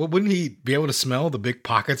I was like, well, wouldn't he be able to smell the big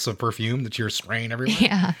pockets of perfume that you're spraying everywhere?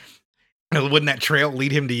 Yeah. Wouldn't that trail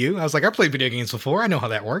lead him to you? I was like, I played video games before. I know how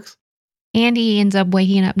that works. Andy ends up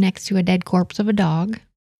waking up next to a dead corpse of a dog,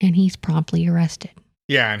 and he's promptly arrested.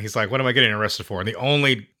 Yeah, and he's like, what am I getting arrested for? And the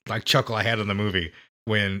only chuckle I had in the movie,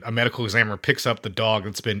 when a medical examiner picks up the dog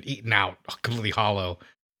that's been eaten out, completely hollow,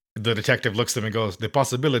 the detective looks at him and goes, the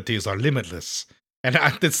possibilities are limitless. And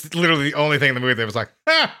that's literally the only thing in the movie that was like,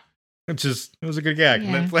 it was a good gag.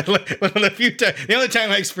 Yeah. The only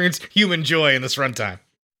time I experienced human joy in this runtime.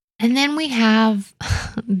 And then we have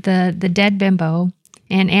the dead bimbo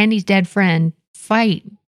and Andy's dead friend fight,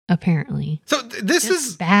 apparently. So this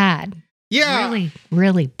is bad. Yeah. Really,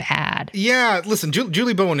 really bad. Yeah, listen,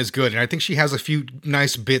 Julie Bowen is good, and I think she has a few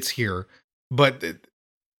nice bits here. But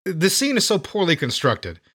the scene is so poorly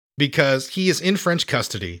constructed because he is in French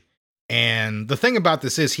custody, and the thing about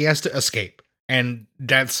this is he has to escape. And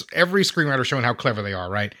that's every screenwriter showing how clever they are,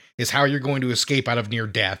 right? Is how you're going to escape out of near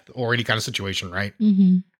death or any kind of situation, right?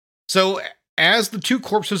 Mm-hmm. So as the two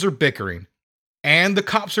corpses are bickering, and the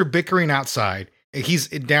cops are bickering outside, he's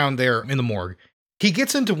down there in the morgue. He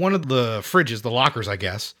gets into one of the fridges, the lockers, I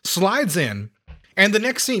guess, slides in, and the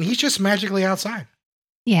next scene, he's just magically outside.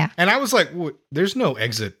 Yeah. And I was like, there's no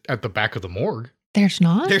exit at the back of the morgue. There's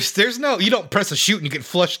not? There's no, you don't press a chute and you get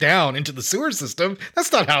flushed down into the sewer system.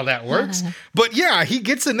 That's not how that works. But yeah, he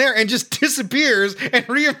gets in there and just disappears and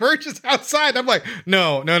reemerges outside. I'm like,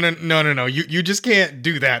 no. You just can't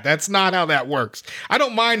do that. That's not how that works. I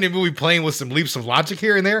don't mind the movie playing with some leaps of logic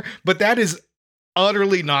here and there, but that is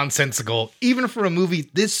utterly nonsensical, even for a movie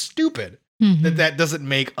this stupid, that doesn't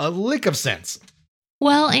make a lick of sense.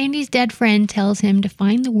 Well, Andy's dead friend tells him to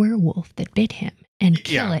find the werewolf that bit him and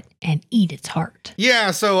kill it and eat its heart.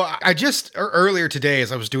 Yeah, so I just, earlier today,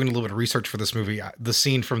 as I was doing a little bit of research for this movie, the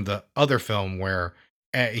scene from the other film where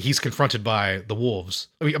he's confronted by the wolves.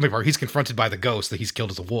 He's confronted by the ghost that he's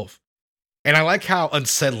killed as a wolf. And I like how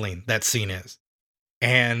unsettling that scene is.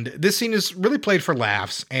 And this scene is really played for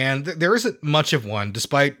laughs, and there isn't much of one,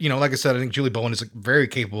 despite, like I said, I think Julie Bowen is a very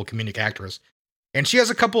capable comedic actress. And she has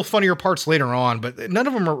a couple funnier parts later on, but none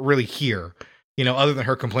of them are really here, other than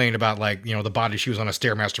her complaining about, the body she was on a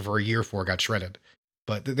Stairmaster for a year for got shredded.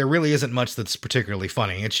 But there really isn't much that's particularly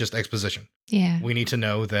funny. It's just exposition. Yeah. We need to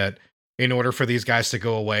know that in order for these guys to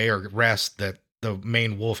go away or rest, that the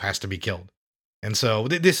main wolf has to be killed. And so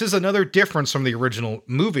this is another difference from the original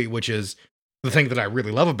movie, which is the thing that I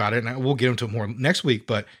really love about it, and we'll get into it more next week,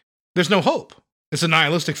 but there's no hope. It's a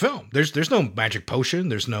nihilistic film. There's no magic potion.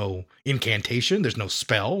 There's no incantation. There's no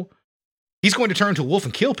spell. He's going to turn into a wolf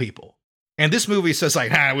and kill people. And this movie says we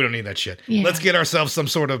don't need that shit. Yeah. Let's get ourselves some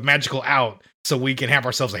sort of magical out so we can have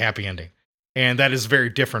ourselves a happy ending. And that is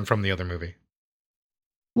very different from the other movie.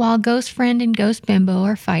 While Ghost Friend and Ghost Bimbo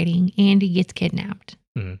are fighting, Andy gets kidnapped.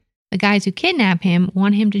 Mm-hmm. The guys who kidnap him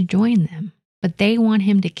want him to join them, but they want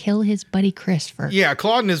him to kill his buddy Chris first. Yeah,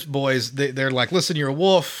 Claude and his boys, they're like, listen, you're a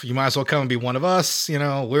wolf. You might as well come and be one of us.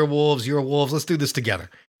 We're wolves, you're wolves. Let's do this together.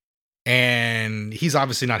 And he's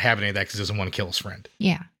obviously not having any of that because he doesn't want to kill his friend.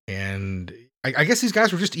 Yeah. And I guess these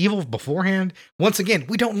guys were just evil beforehand. Once again,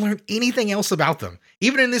 we don't learn anything else about them.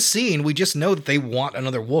 Even in this scene, we just know that they want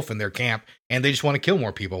another wolf in their camp and they just want to kill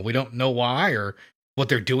more people. We don't know why or what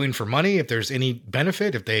they're doing for money, if there's any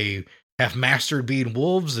benefit, if they have mastered being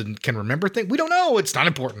wolves and can remember things. We don't know. It's not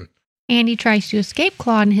important. Andy tries to escape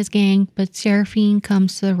Claude and his gang, but Seraphine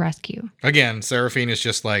comes to the rescue. Again, Seraphine is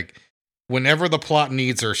just like, whenever the plot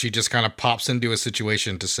needs her, she just kind of pops into a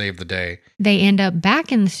situation to save the day. They end up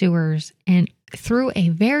back in the sewers and through a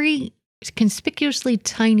very conspicuously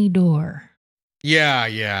tiny door.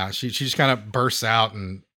 Yeah. She just kind of bursts out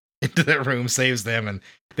and into that room, saves them, and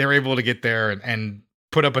they're able to get there and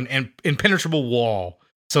put up an impenetrable wall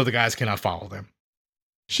so the guys cannot follow them.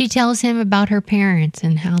 She tells him about her parents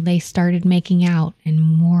and how they started making out, and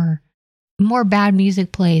more bad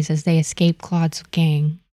music plays as they escape Claude's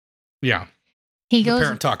gang. Yeah. The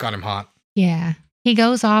parent talk got him hot. Yeah. He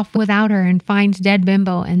goes off without her and finds dead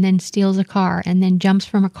Bimbo and then steals a car and then jumps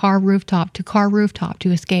from car rooftop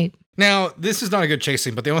to escape. Now, this is not a good chase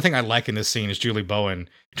scene, but the only thing I like in this scene is Julie Bowen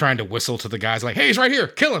trying to whistle to the guys like, hey, he's right here.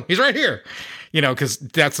 Kill him. He's right here. You know, because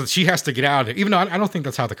she has to get out of it. Even though I don't think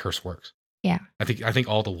that's how the curse works. Yeah. I think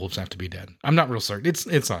all the wolves have to be dead. I'm not real certain.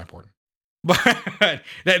 It's not important. But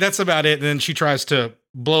that's about it. And then she tries to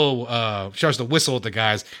whistle at the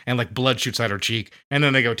guys, and like blood shoots out her cheek. And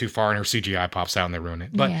then they go too far and her CGI pops out and they ruin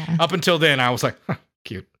it. But up until then, I was like,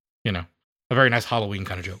 cute. You know, a very nice Halloween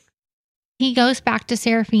kind of joke. He goes back to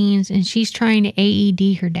Seraphine's and she's trying to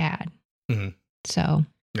AED her dad. Mm-hmm. So.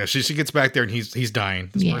 Yeah, she gets back there and he's dying.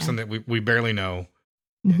 This person that we barely know.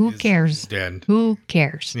 Who cares? Dead. Who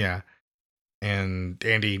cares? Yeah. And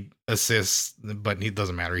Andy assists, but it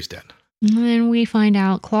doesn't matter. He's dead. And then we find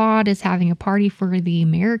out Claude is having a party for the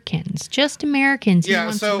Americans. Just Americans. He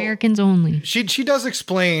wants Americans only. She does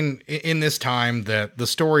explain in this time that the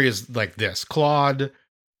story is like this. Claude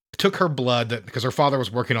took her blood because her father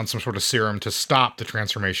was working on some sort of serum to stop the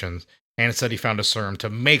transformations. And said he found a serum to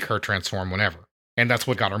make her transform whenever. And that's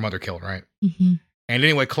what got her mother killed, right? Mm-hmm. And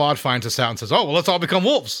anyway, Claude finds this out and says, oh, well, let's all become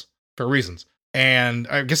wolves for reasons. And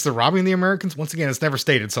I guess they're robbing the Americans. Once again, it's never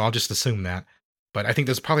stated, so I'll just assume that. But I think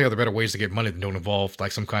there's probably other better ways to get money that don't involve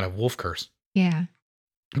like some kind of wolf curse. Yeah.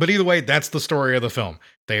 But either way, that's the story of the film.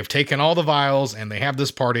 They have taken all the vials and they have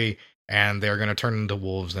this party and they're going to turn into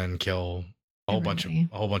wolves and kill a whole bunch of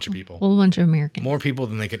people. A whole bunch of Americans. More people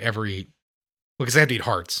than they could ever eat. Because they have to eat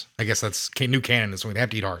hearts. I guess that's new canon. So they have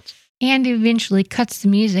to eat hearts. And eventually cuts the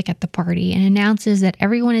music at the party and announces that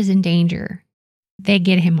everyone is in danger. They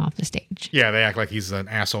get him off the stage. Yeah, they act like he's an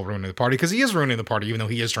asshole ruining the party because he is ruining the party, even though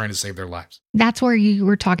he is trying to save their lives. That's where you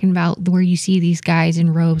were talking about where you see these guys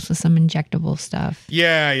in robes with some injectable stuff.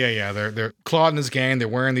 Yeah. They're Claude and his gang. They're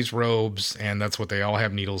wearing these robes, and that's what they all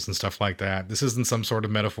have, needles and stuff like that. This isn't some sort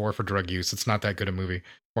of metaphor for drug use. It's not that good a movie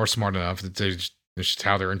or smart enough. It's just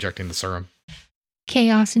how they're injecting the serum.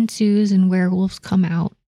 Chaos ensues and werewolves come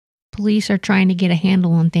out. Police are trying to get a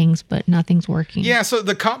handle on things, but nothing's working. Yeah, so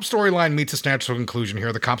the cop storyline meets its natural conclusion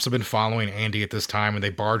here. The cops have been following Andy at this time, and they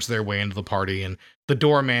barge their way into the party. And the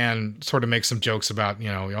doorman sort of makes some jokes about,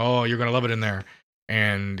 oh, you're going to love it in there.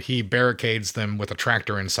 And he barricades them with a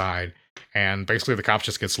tractor inside. And basically the cops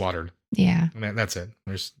just get slaughtered. Yeah. And that's it.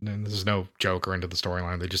 There's no joke or into the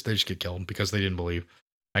storyline. They just get killed because they didn't believe,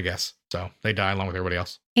 I guess. So they die along with everybody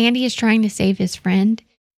else. Andy is trying to save his friend.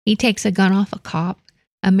 He takes a gun off a cop.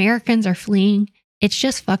 Americans are fleeing. It's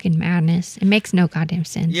just fucking madness. It makes no goddamn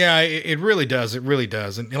sense. Yeah, it really does. It really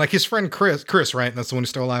does. And like his friend Chris, right? That's the one who's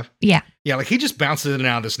still alive? Yeah. Yeah, like he just bounces in and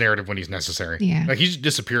out of this narrative when he's necessary. Yeah. Like he just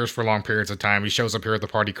disappears for long periods of time. He shows up here at the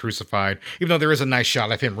party crucified, even though there is a nice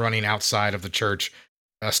shot of him running outside of the church,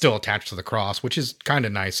 still attached to the cross, which is kind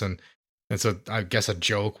of nice. And it's I guess a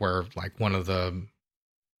joke where like one of the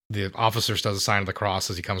officers does a sign of the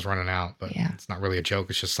cross as he comes running out. But It's not really a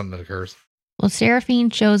joke. It's just something that occurs. Well,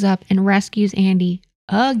 Seraphine shows up and rescues Andy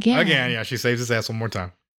again. Again, yeah. She saves his ass one more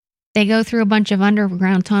time. They go through a bunch of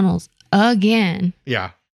underground tunnels again.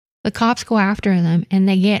 Yeah. The cops go after them and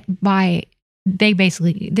this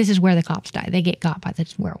is where the cops die. They get got by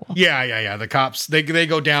this werewolf. Yeah. The cops, they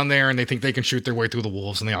go down there and they think they can shoot their way through the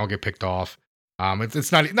wolves and they all get picked off.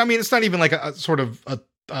 It's not even like a sort of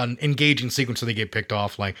an engaging sequence where they get picked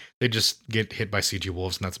off. Like they just get hit by CG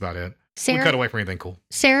wolves and that's about it. We cut away from anything cool.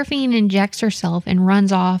 Seraphine injects herself and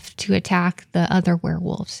runs off to attack the other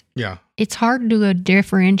werewolves. Yeah. It's hard to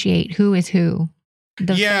differentiate who is who.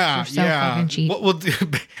 Yeah. Fucking cheap. Well,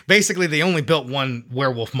 basically, they only built one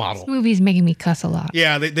werewolf model. This movie's making me cuss a lot.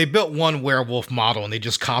 Yeah, they built one werewolf model and they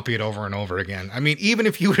just copy it over and over again. I mean, even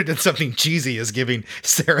if you would have done something cheesy as giving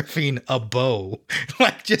Seraphine a bow,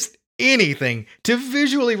 like just anything to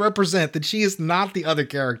visually represent that she is not the other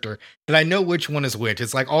character, that I know which one is which.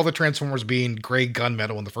 It's like all the Transformers being gray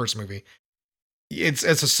gunmetal in the first movie. It's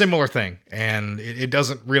a similar thing, and it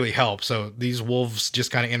doesn't really help. So these wolves just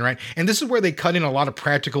kind of interact. And this is where they cut in a lot of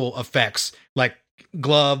practical effects, like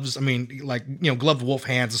gloves. I mean, like, gloved wolf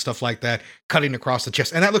hands and stuff like that, cutting across the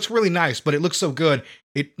chest. And that looks really nice, but it looks so good,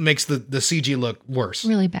 it makes the CG look worse.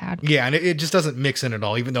 Really bad. Yeah, and it just doesn't mix in at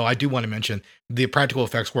all, even though I do want to mention the practical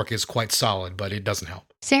effects work is quite solid, but it doesn't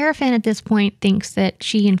help. Seraphine at this point thinks that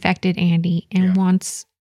she infected Andy and wants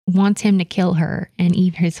him to kill her and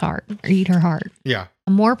eat her heart. Yeah.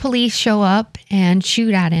 More police show up and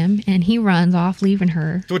shoot at him, and he runs off, leaving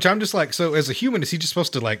her. Which I'm just like, so as a human, is he just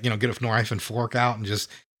supposed to get a knife and fork out and just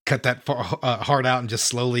cut that heart out and just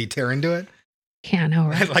slowly tear into it? Yeah, I know,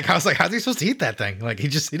 right? Like, I was like, how's he supposed to eat that thing? Like, he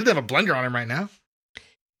doesn't have a blender on him right now.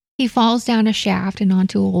 He falls down a shaft and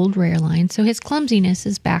onto an old rail line, so his clumsiness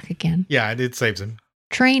is back again. Yeah, it saves him.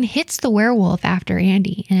 Train hits the werewolf after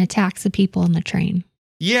Andy and attacks the people on the train.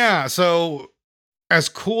 Yeah, so as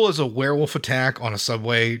cool as a werewolf attack on a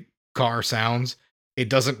subway car sounds, it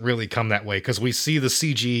doesn't really come that way because we see the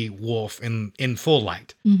CG wolf in full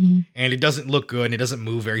light, Mm-hmm. and it doesn't look good, and it doesn't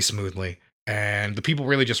move very smoothly, and the people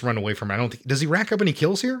really just run away from it. I don't think, does he rack up any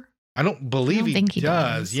kills here? I don't believe he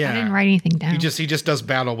does. Yeah, I didn't write anything down. He just does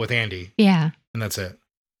battle with Andy. Yeah. And that's it.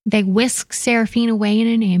 They whisk Seraphine away in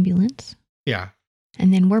an ambulance. Yeah.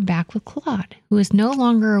 And then we're back with Claude, who is no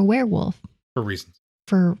longer a werewolf. For reasons.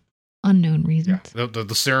 For unknown reasons. Yeah.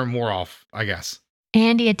 The serum wore off, I guess.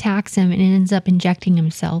 Andy attacks him and ends up injecting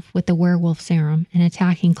himself with the werewolf serum and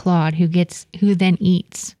attacking Claude, who then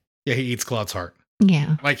eats. Yeah, he eats Claude's heart.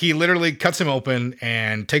 Yeah. Like he literally cuts him open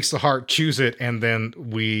and takes the heart, chews it, and then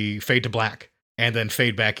we fade to black and then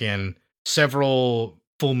fade back in several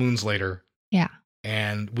full moons later. Yeah.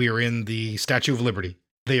 And we are in the Statue of Liberty.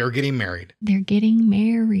 They are getting married. They're getting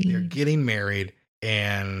married.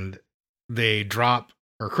 And they drop,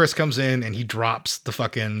 or Chris comes in and he drops the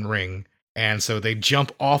fucking ring. And so they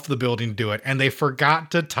jump off the building to do it. And they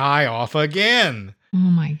forgot to tie off again. Oh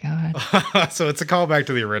my God. So it's a callback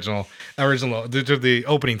to the original, to the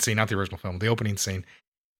opening scene, not the original film, the opening scene.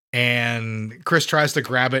 And Chris tries to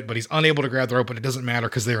grab it, but he's unable to grab the rope, but it doesn't matter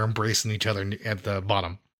because they're embracing each other at the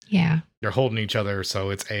bottom. Yeah. They're holding each other,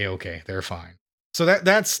 so it's A-okay. They're fine. So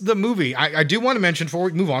that's the movie. I do want to mention, before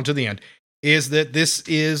we move on to the end, is that this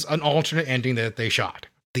is an alternate ending that they shot.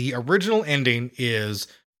 The original ending is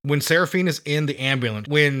when Seraphine is in the ambulance,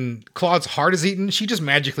 when Claude's heart is eaten, she just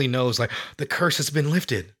magically knows, like, the curse has been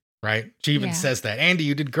lifted, right? She even says that, Andy,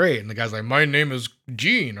 you did great. And the guy's like, my name is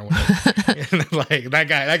Gene, or whatever. And like,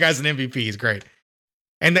 that guy's an MVP. He's great.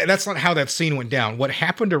 And that's not how that scene went down. What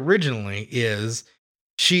happened originally is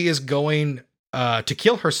she is going to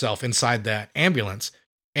kill herself inside that ambulance.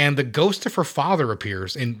 And the ghost of her father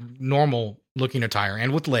appears in normal looking attire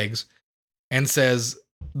and with legs and says,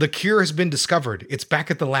 the cure has been discovered. It's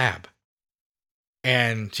back at the lab.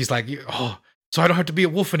 And she's like, oh, so I don't have to be a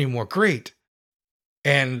wolf anymore. Great.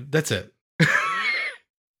 And that's it.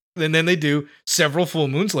 And then they do several full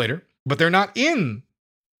moons later, but they're not in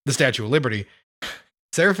the Statue of Liberty.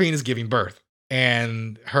 Seraphine is giving birth,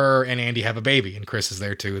 and her and Andy have a baby, and Chris is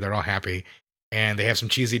there too. They're all happy, and they have some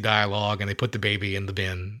cheesy dialogue, and they put the baby in the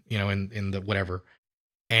bin, in the whatever.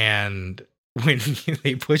 And when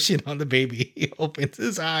they push it on the baby, he opens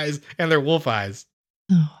his eyes, and they're wolf eyes.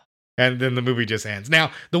 Oh. And then the movie just ends.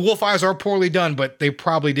 Now, the wolf eyes are poorly done, but they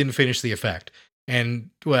probably didn't finish the effect. And,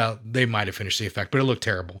 well, they might have finished the effect, but it looked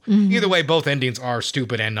terrible. Mm-hmm. Either way, both endings are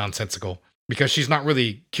stupid and nonsensical, because she's not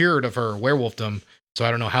really cured of her werewolfdom, so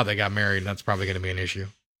I don't know how they got married, and that's probably going to be an issue.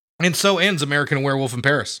 And so ends American Werewolf in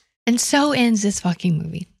Paris. And so ends this fucking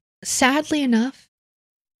movie. Sadly enough,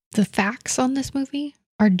 the facts on this movie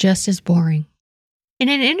are just as boring. In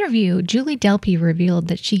an interview, Julie Delpy revealed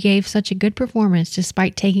that she gave such a good performance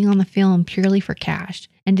despite taking on the film purely for cash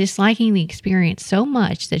and disliking the experience so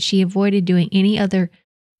much that she avoided doing any other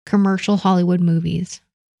commercial Hollywood movies.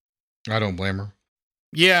 I don't blame her.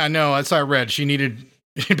 Yeah, no, that's what I read. She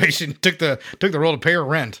basically took the role to pay her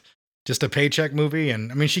rent. Just a paycheck movie.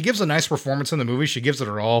 And I mean, she gives a nice performance in the movie. She gives it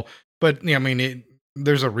her all. But yeah, I mean,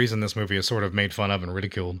 there's a reason this movie is sort of made fun of and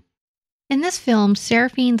ridiculed. In this film,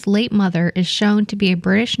 Seraphine's late mother is shown to be a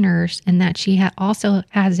British nurse and that she also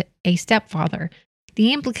has a stepfather.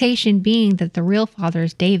 The implication being that the real father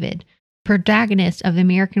is David, protagonist of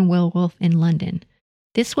American Werewolf in London.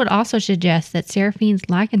 This would also suggest that Seraphine's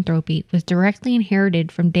lycanthropy was directly inherited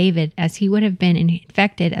from David, as he would have been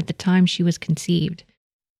infected at the time she was conceived.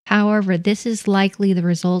 However, this is likely the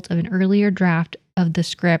result of an earlier draft of the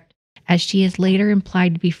script, as she is later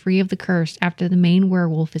implied to be free of the curse after the main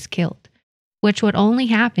werewolf is killed, which would only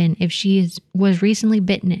happen if she was recently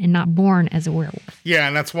bitten and not born as a werewolf. Yeah,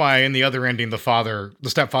 and that's why in the other ending, the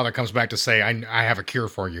stepfather comes back to say, I have a cure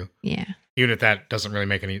for you. Yeah. Even if that doesn't really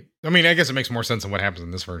make any... I mean, I guess it makes more sense than what happens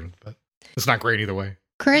in this version, but it's not great either way.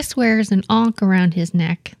 Chris wears an ankh around his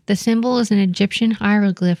neck. The symbol is an Egyptian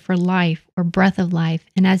hieroglyph for life or breath of life,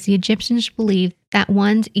 and as the Egyptians believed that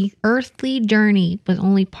one's earthly journey was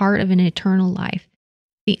only part of an eternal life.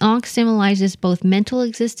 The ankh symbolizes both mental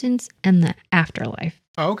existence and the afterlife.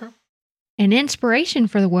 Oh, okay. An inspiration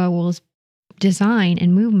for the werewolves' design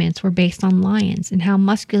and movements were based on lions and how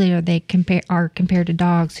muscular they are compared to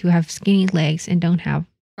dogs who have skinny legs and don't have...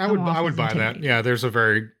 I would buy that. Yeah, there's a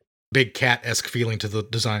very big cat-esque feeling to the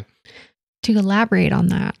design. To elaborate on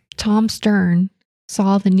that, Tom Stern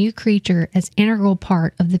saw the new creature as integral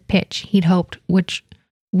part of the pitch he'd hoped, which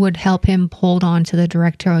would help him hold on to the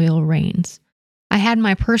directorial reins. I had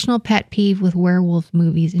my personal pet peeve with werewolf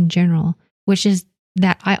movies in general, which is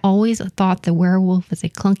that I always thought the werewolf was a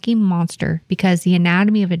clunky monster because the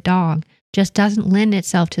anatomy of a dog just doesn't lend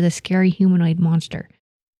itself to the scary humanoid monster,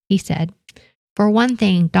 he said. For one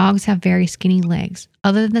thing, dogs have very skinny legs.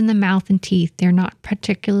 Other than the mouth and teeth, they're not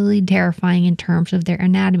particularly terrifying in terms of their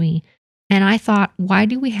anatomy. And I thought, why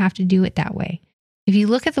do we have to do it that way? If you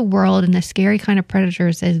look at the world and the scary kind of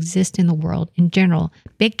predators that exist in the world in general,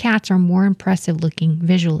 big cats are more impressive looking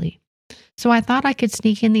visually. So I thought I could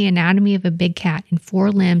sneak in the anatomy of a big cat in 4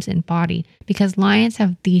 limbs and body because lions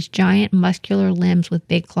have these giant muscular limbs with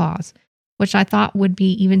big claws, which I thought would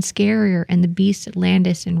be even scarier and the beast that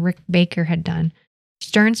Landis and Rick Baker had done.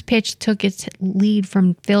 Stern's pitch took its lead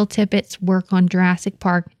from Phil Tippett's work on Jurassic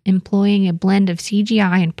Park, employing a blend of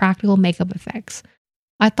CGI and practical makeup effects.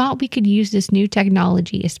 I thought we could use this new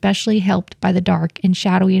technology, especially helped by the dark and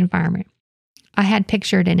shadowy environment I had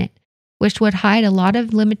pictured in it, which would hide a lot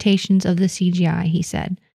of limitations of the CGI, he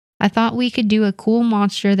said. I thought we could do a cool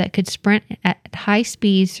monster that could sprint at high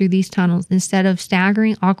speeds through these tunnels instead of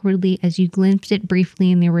staggering awkwardly as you glimpsed it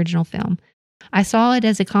briefly in the original film. I saw it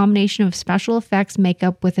as a combination of special effects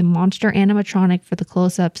makeup with a monster animatronic for the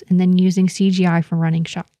close-ups and then using CGI for running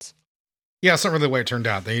shots. Yeah, it's not really the way it turned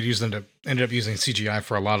out. They ended up using CGI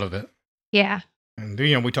for a lot of it. Yeah. And,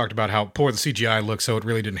 we talked about how poor the CGI looked, so it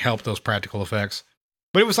really didn't help those practical effects.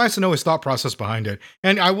 But it was nice to know his thought process behind it.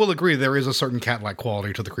 And I will agree, there is a certain cat-like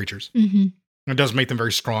quality to the creatures. Mm-hmm. It does make them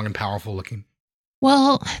very strong and powerful looking.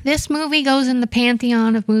 Well, this movie goes in the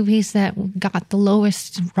pantheon of movies that got the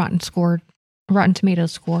lowest Rotten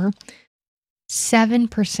Tomatoes score. 7%.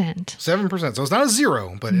 7%. So it's not a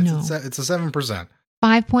 0, but it's a 7%.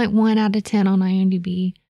 5.1 out of 10 on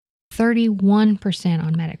IMDb. 31%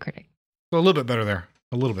 on Metacritic. So a little bit better there.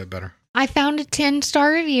 A little bit better. I found a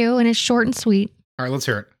 10-star review, and it's short and sweet. All right, let's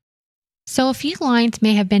hear it. So a few lines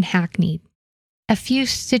may have been hackneyed. A few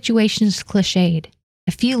situations cliched.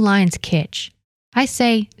 A few lines kitsch. I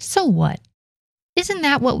say, so what? Isn't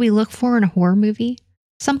that what we look for in a horror movie?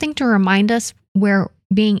 Something to remind us we're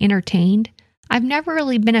being entertained? I've never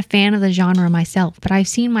really been a fan of the genre myself, but I've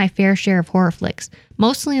seen my fair share of horror flicks,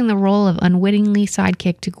 mostly in the role of unwittingly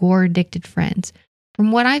sidekick to gore-addicted friends.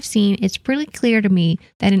 From what I've seen, it's pretty clear to me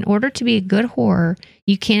that in order to be a good horror,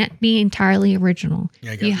 you can't be entirely original.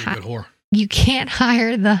 Yeah, you gotta be a good horror. You can't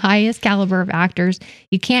hire the highest caliber of actors.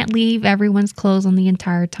 You can't leave everyone's clothes on the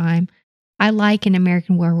entire time. I like an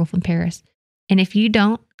American Werewolf in Paris. And if you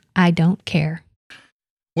don't, I don't care.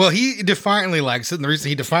 Well, he defiantly likes it, and the reason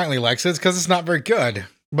he defiantly likes it is because it's not very good.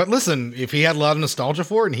 But listen, if he had a lot of nostalgia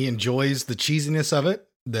for it, and he enjoys the cheesiness of it,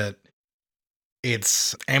 that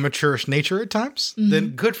it's amateurish nature at times,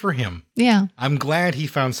 then good for him. Yeah. I'm glad he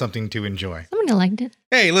found something to enjoy. Somebody liked it.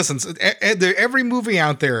 Hey, listen, every movie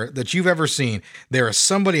out there that you've ever seen, there is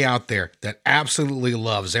somebody out there that absolutely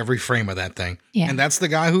loves every frame of that thing. Yeah. And that's the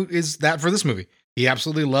guy who is that for this movie. He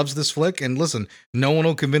absolutely loves this flick, and listen, no one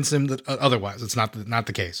will convince him that otherwise. It's not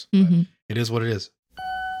the case. But it is what it is.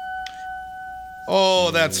 Oh,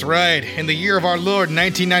 that's right. In the year of our Lord,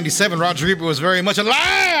 1997, Roger Ebert was very much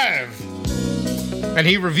alive! And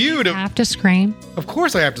he reviewed... I have to scream. Of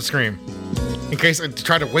course I have to scream. In case I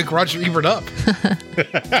try to wake Roger Ebert up.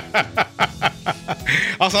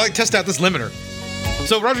 Also, I like to test out this limiter.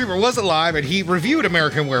 So Roger Ebert was alive, and he reviewed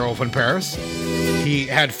American Werewolf in Paris. He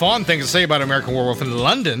had fond things to say about American Werewolf in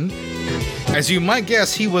London. As you might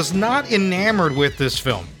guess, he was not enamored with this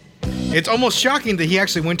film. It's almost shocking that he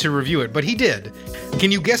actually went to review it, but he did.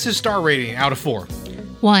 Can you guess his star rating out of 4?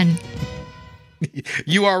 1.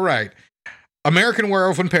 You are right. American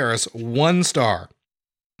Werewolf in Paris, 1 star.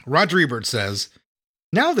 Roger Ebert says,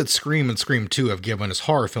 now that Scream and Scream 2 have given us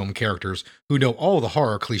horror film characters who know all the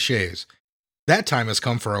horror cliches, that time has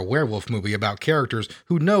come for a werewolf movie about characters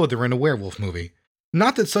who know they're in a werewolf movie.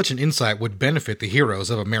 Not that such an insight would benefit the heroes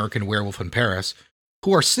of American Werewolf in Paris,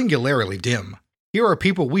 who are singularly dim. Here are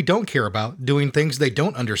people we don't care about doing things they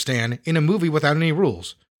don't understand in a movie without any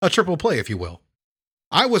rules. A triple play, if you will.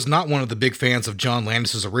 I was not one of the big fans of John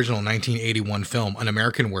Landis's original 1981 film, An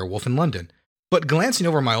American Werewolf in London, but glancing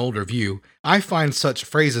over my older view, I find such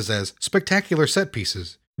phrases as spectacular set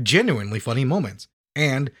pieces, genuinely funny moments,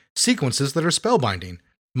 and sequences that are spellbinding.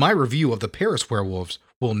 My review of the Paris Werewolves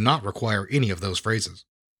will not require any of those phrases.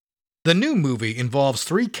 The new movie involves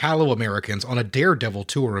 3 callow Americans on a daredevil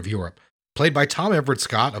tour of Europe, played by Tom Everett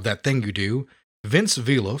Scott of That Thing You Do, Vince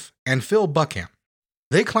Villoff, and Phil Buckham.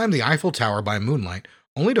 They climb the Eiffel Tower by moonlight,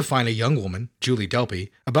 only to find a young woman, Julie Delpy,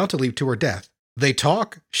 about to leap to her death. They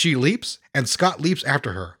talk, she leaps, and Scott leaps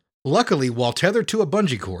after her, luckily while tethered to a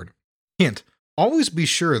bungee cord. Hint, always be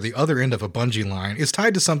sure the other end of a bungee line is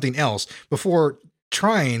tied to something else before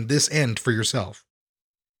trying this end for yourself.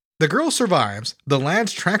 The girl survives, the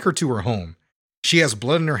lads track her to her home. She has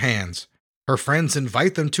blood in her hands. Her friends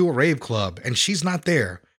invite them to a rave club, and she's not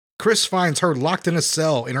there. Chris finds her locked in a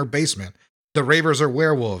cell in her basement. The ravers are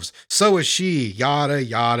werewolves. So is she. Yada,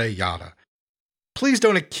 yada, yada. Please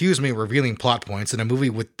don't accuse me of revealing plot points in a movie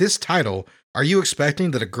with this title. Are you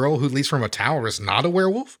expecting that a girl who leaps from a tower is not a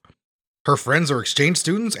werewolf? Her friends are exchange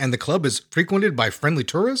students and the club is frequented by friendly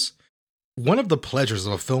tourists? One of the pleasures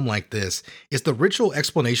of a film like this is the ritual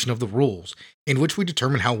explanation of the rules, in which we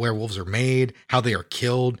determine how werewolves are made, how they are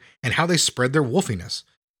killed, and how they spread their wolfiness.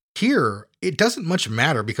 Here, it doesn't much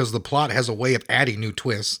matter because the plot has a way of adding new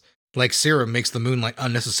twists, like serum makes the moonlight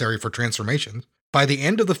unnecessary for transformations. By the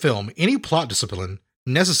end of the film, any plot discipline,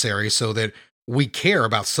 necessary so that we care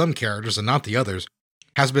about some characters and not the others,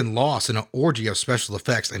 has been lost in an orgy of special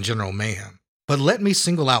effects and general mayhem. But let me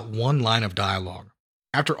single out one line of dialogue.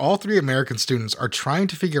 After all three American students are trying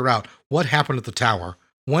to figure out what happened at the tower,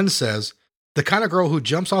 one says, "The kind of girl who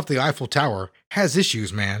jumps off the Eiffel Tower has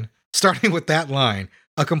issues, man." Starting with that line,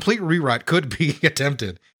 a complete rewrite could be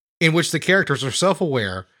attempted, in which the characters are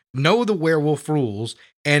self-aware, know the werewolf rules,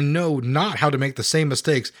 and know not how to make the same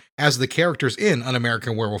mistakes as the characters in An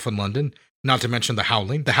American Werewolf in London, not to mention The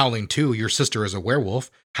Howling 2, Your Sister is a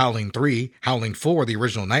Werewolf, Howling 3, Howling 4, The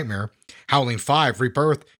Original Nightmare, Howling 5,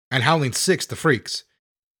 Rebirth, and Howling 6, The Freaks.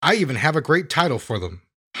 I even have a great title for them,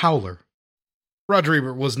 Howler. Roger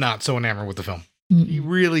Ebert was not so enamored with the film. He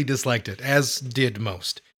really disliked it, as did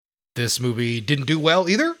most. This movie didn't do well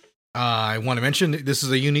either. I want to mention this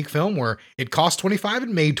is a unique film where it cost $25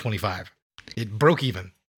 and made $25. It broke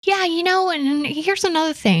even. Yeah, and here's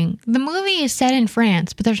another thing. The movie is set in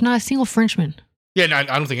France, but there's not a single Frenchman. Yeah, no, I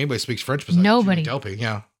don't think anybody speaks French besides Nobody. Delpy,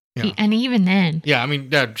 yeah. And even then. Yeah, I mean,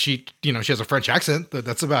 she has a French accent.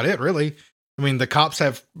 That's about it, really. I mean, the cops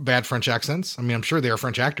have bad French accents. I mean, I'm sure they are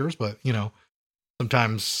French actors, but,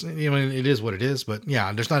 sometimes, it is what it is. But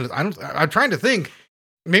yeah, there's not, I'm trying to think,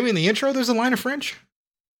 maybe in the intro there's a line of French.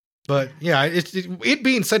 But yeah, it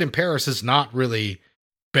being set in Paris is not really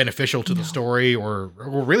beneficial to the story or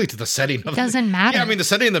really to the setting. It doesn't matter. Yeah, I mean, the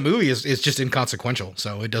setting of the movie is just inconsequential.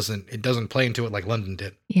 So it doesn't play into it like London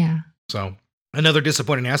did. Yeah. So another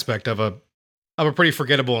disappointing aspect of a pretty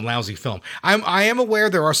forgettable and lousy film. I am aware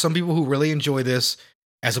there are some people who really enjoy this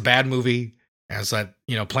as a bad movie, as that,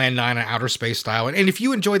 Plan 9 and Outer Space style. And if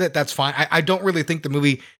you enjoy that, that's fine. I don't really think the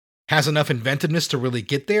movie has enough inventiveness to really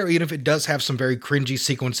get there, even if it does have some very cringy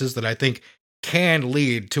sequences that I think can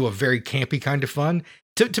lead to a very campy kind of fun.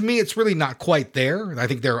 To me, it's really not quite there. I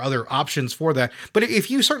think there are other options for that. But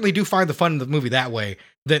if you certainly do find the fun in the movie that way,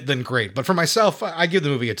 then great. But for myself, I give the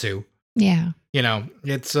movie a 2. Yeah.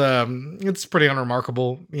 It's pretty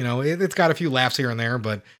unremarkable. It's got a few laughs here and there,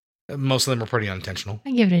 but most of them are pretty unintentional.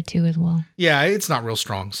 I give it a 2 as well. Yeah, it's not real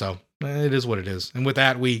strong, so it is what it is. And with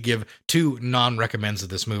that, we give 2 non-recommends of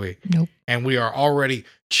this movie. Nope. And we are already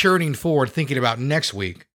churning forward, thinking about next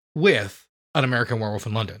week with An American Werewolf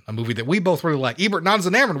in London, a movie that we both really like. Ebert not as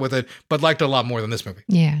enamored with it, but liked it a lot more than this movie.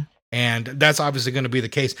 Yeah. And that's obviously going to be the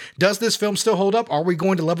case. Does this film still hold up? Are we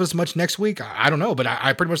going to love it as much next week? I don't know, but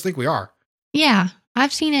I pretty much think we are. Yeah.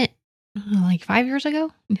 I've seen it like 5 years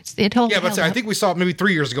ago. It holds up. Yeah, but I think we saw it maybe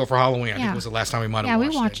 3 years ago for Halloween. I think Yeah. it was the last time we might have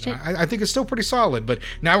watched it. Yeah, we watched it. I think it's still pretty solid, but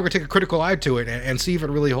now we're going to take a critical eye to it and see if it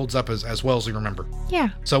really holds up as well as we remember. Yeah.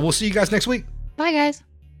 So we'll see you guys next week. Bye, guys.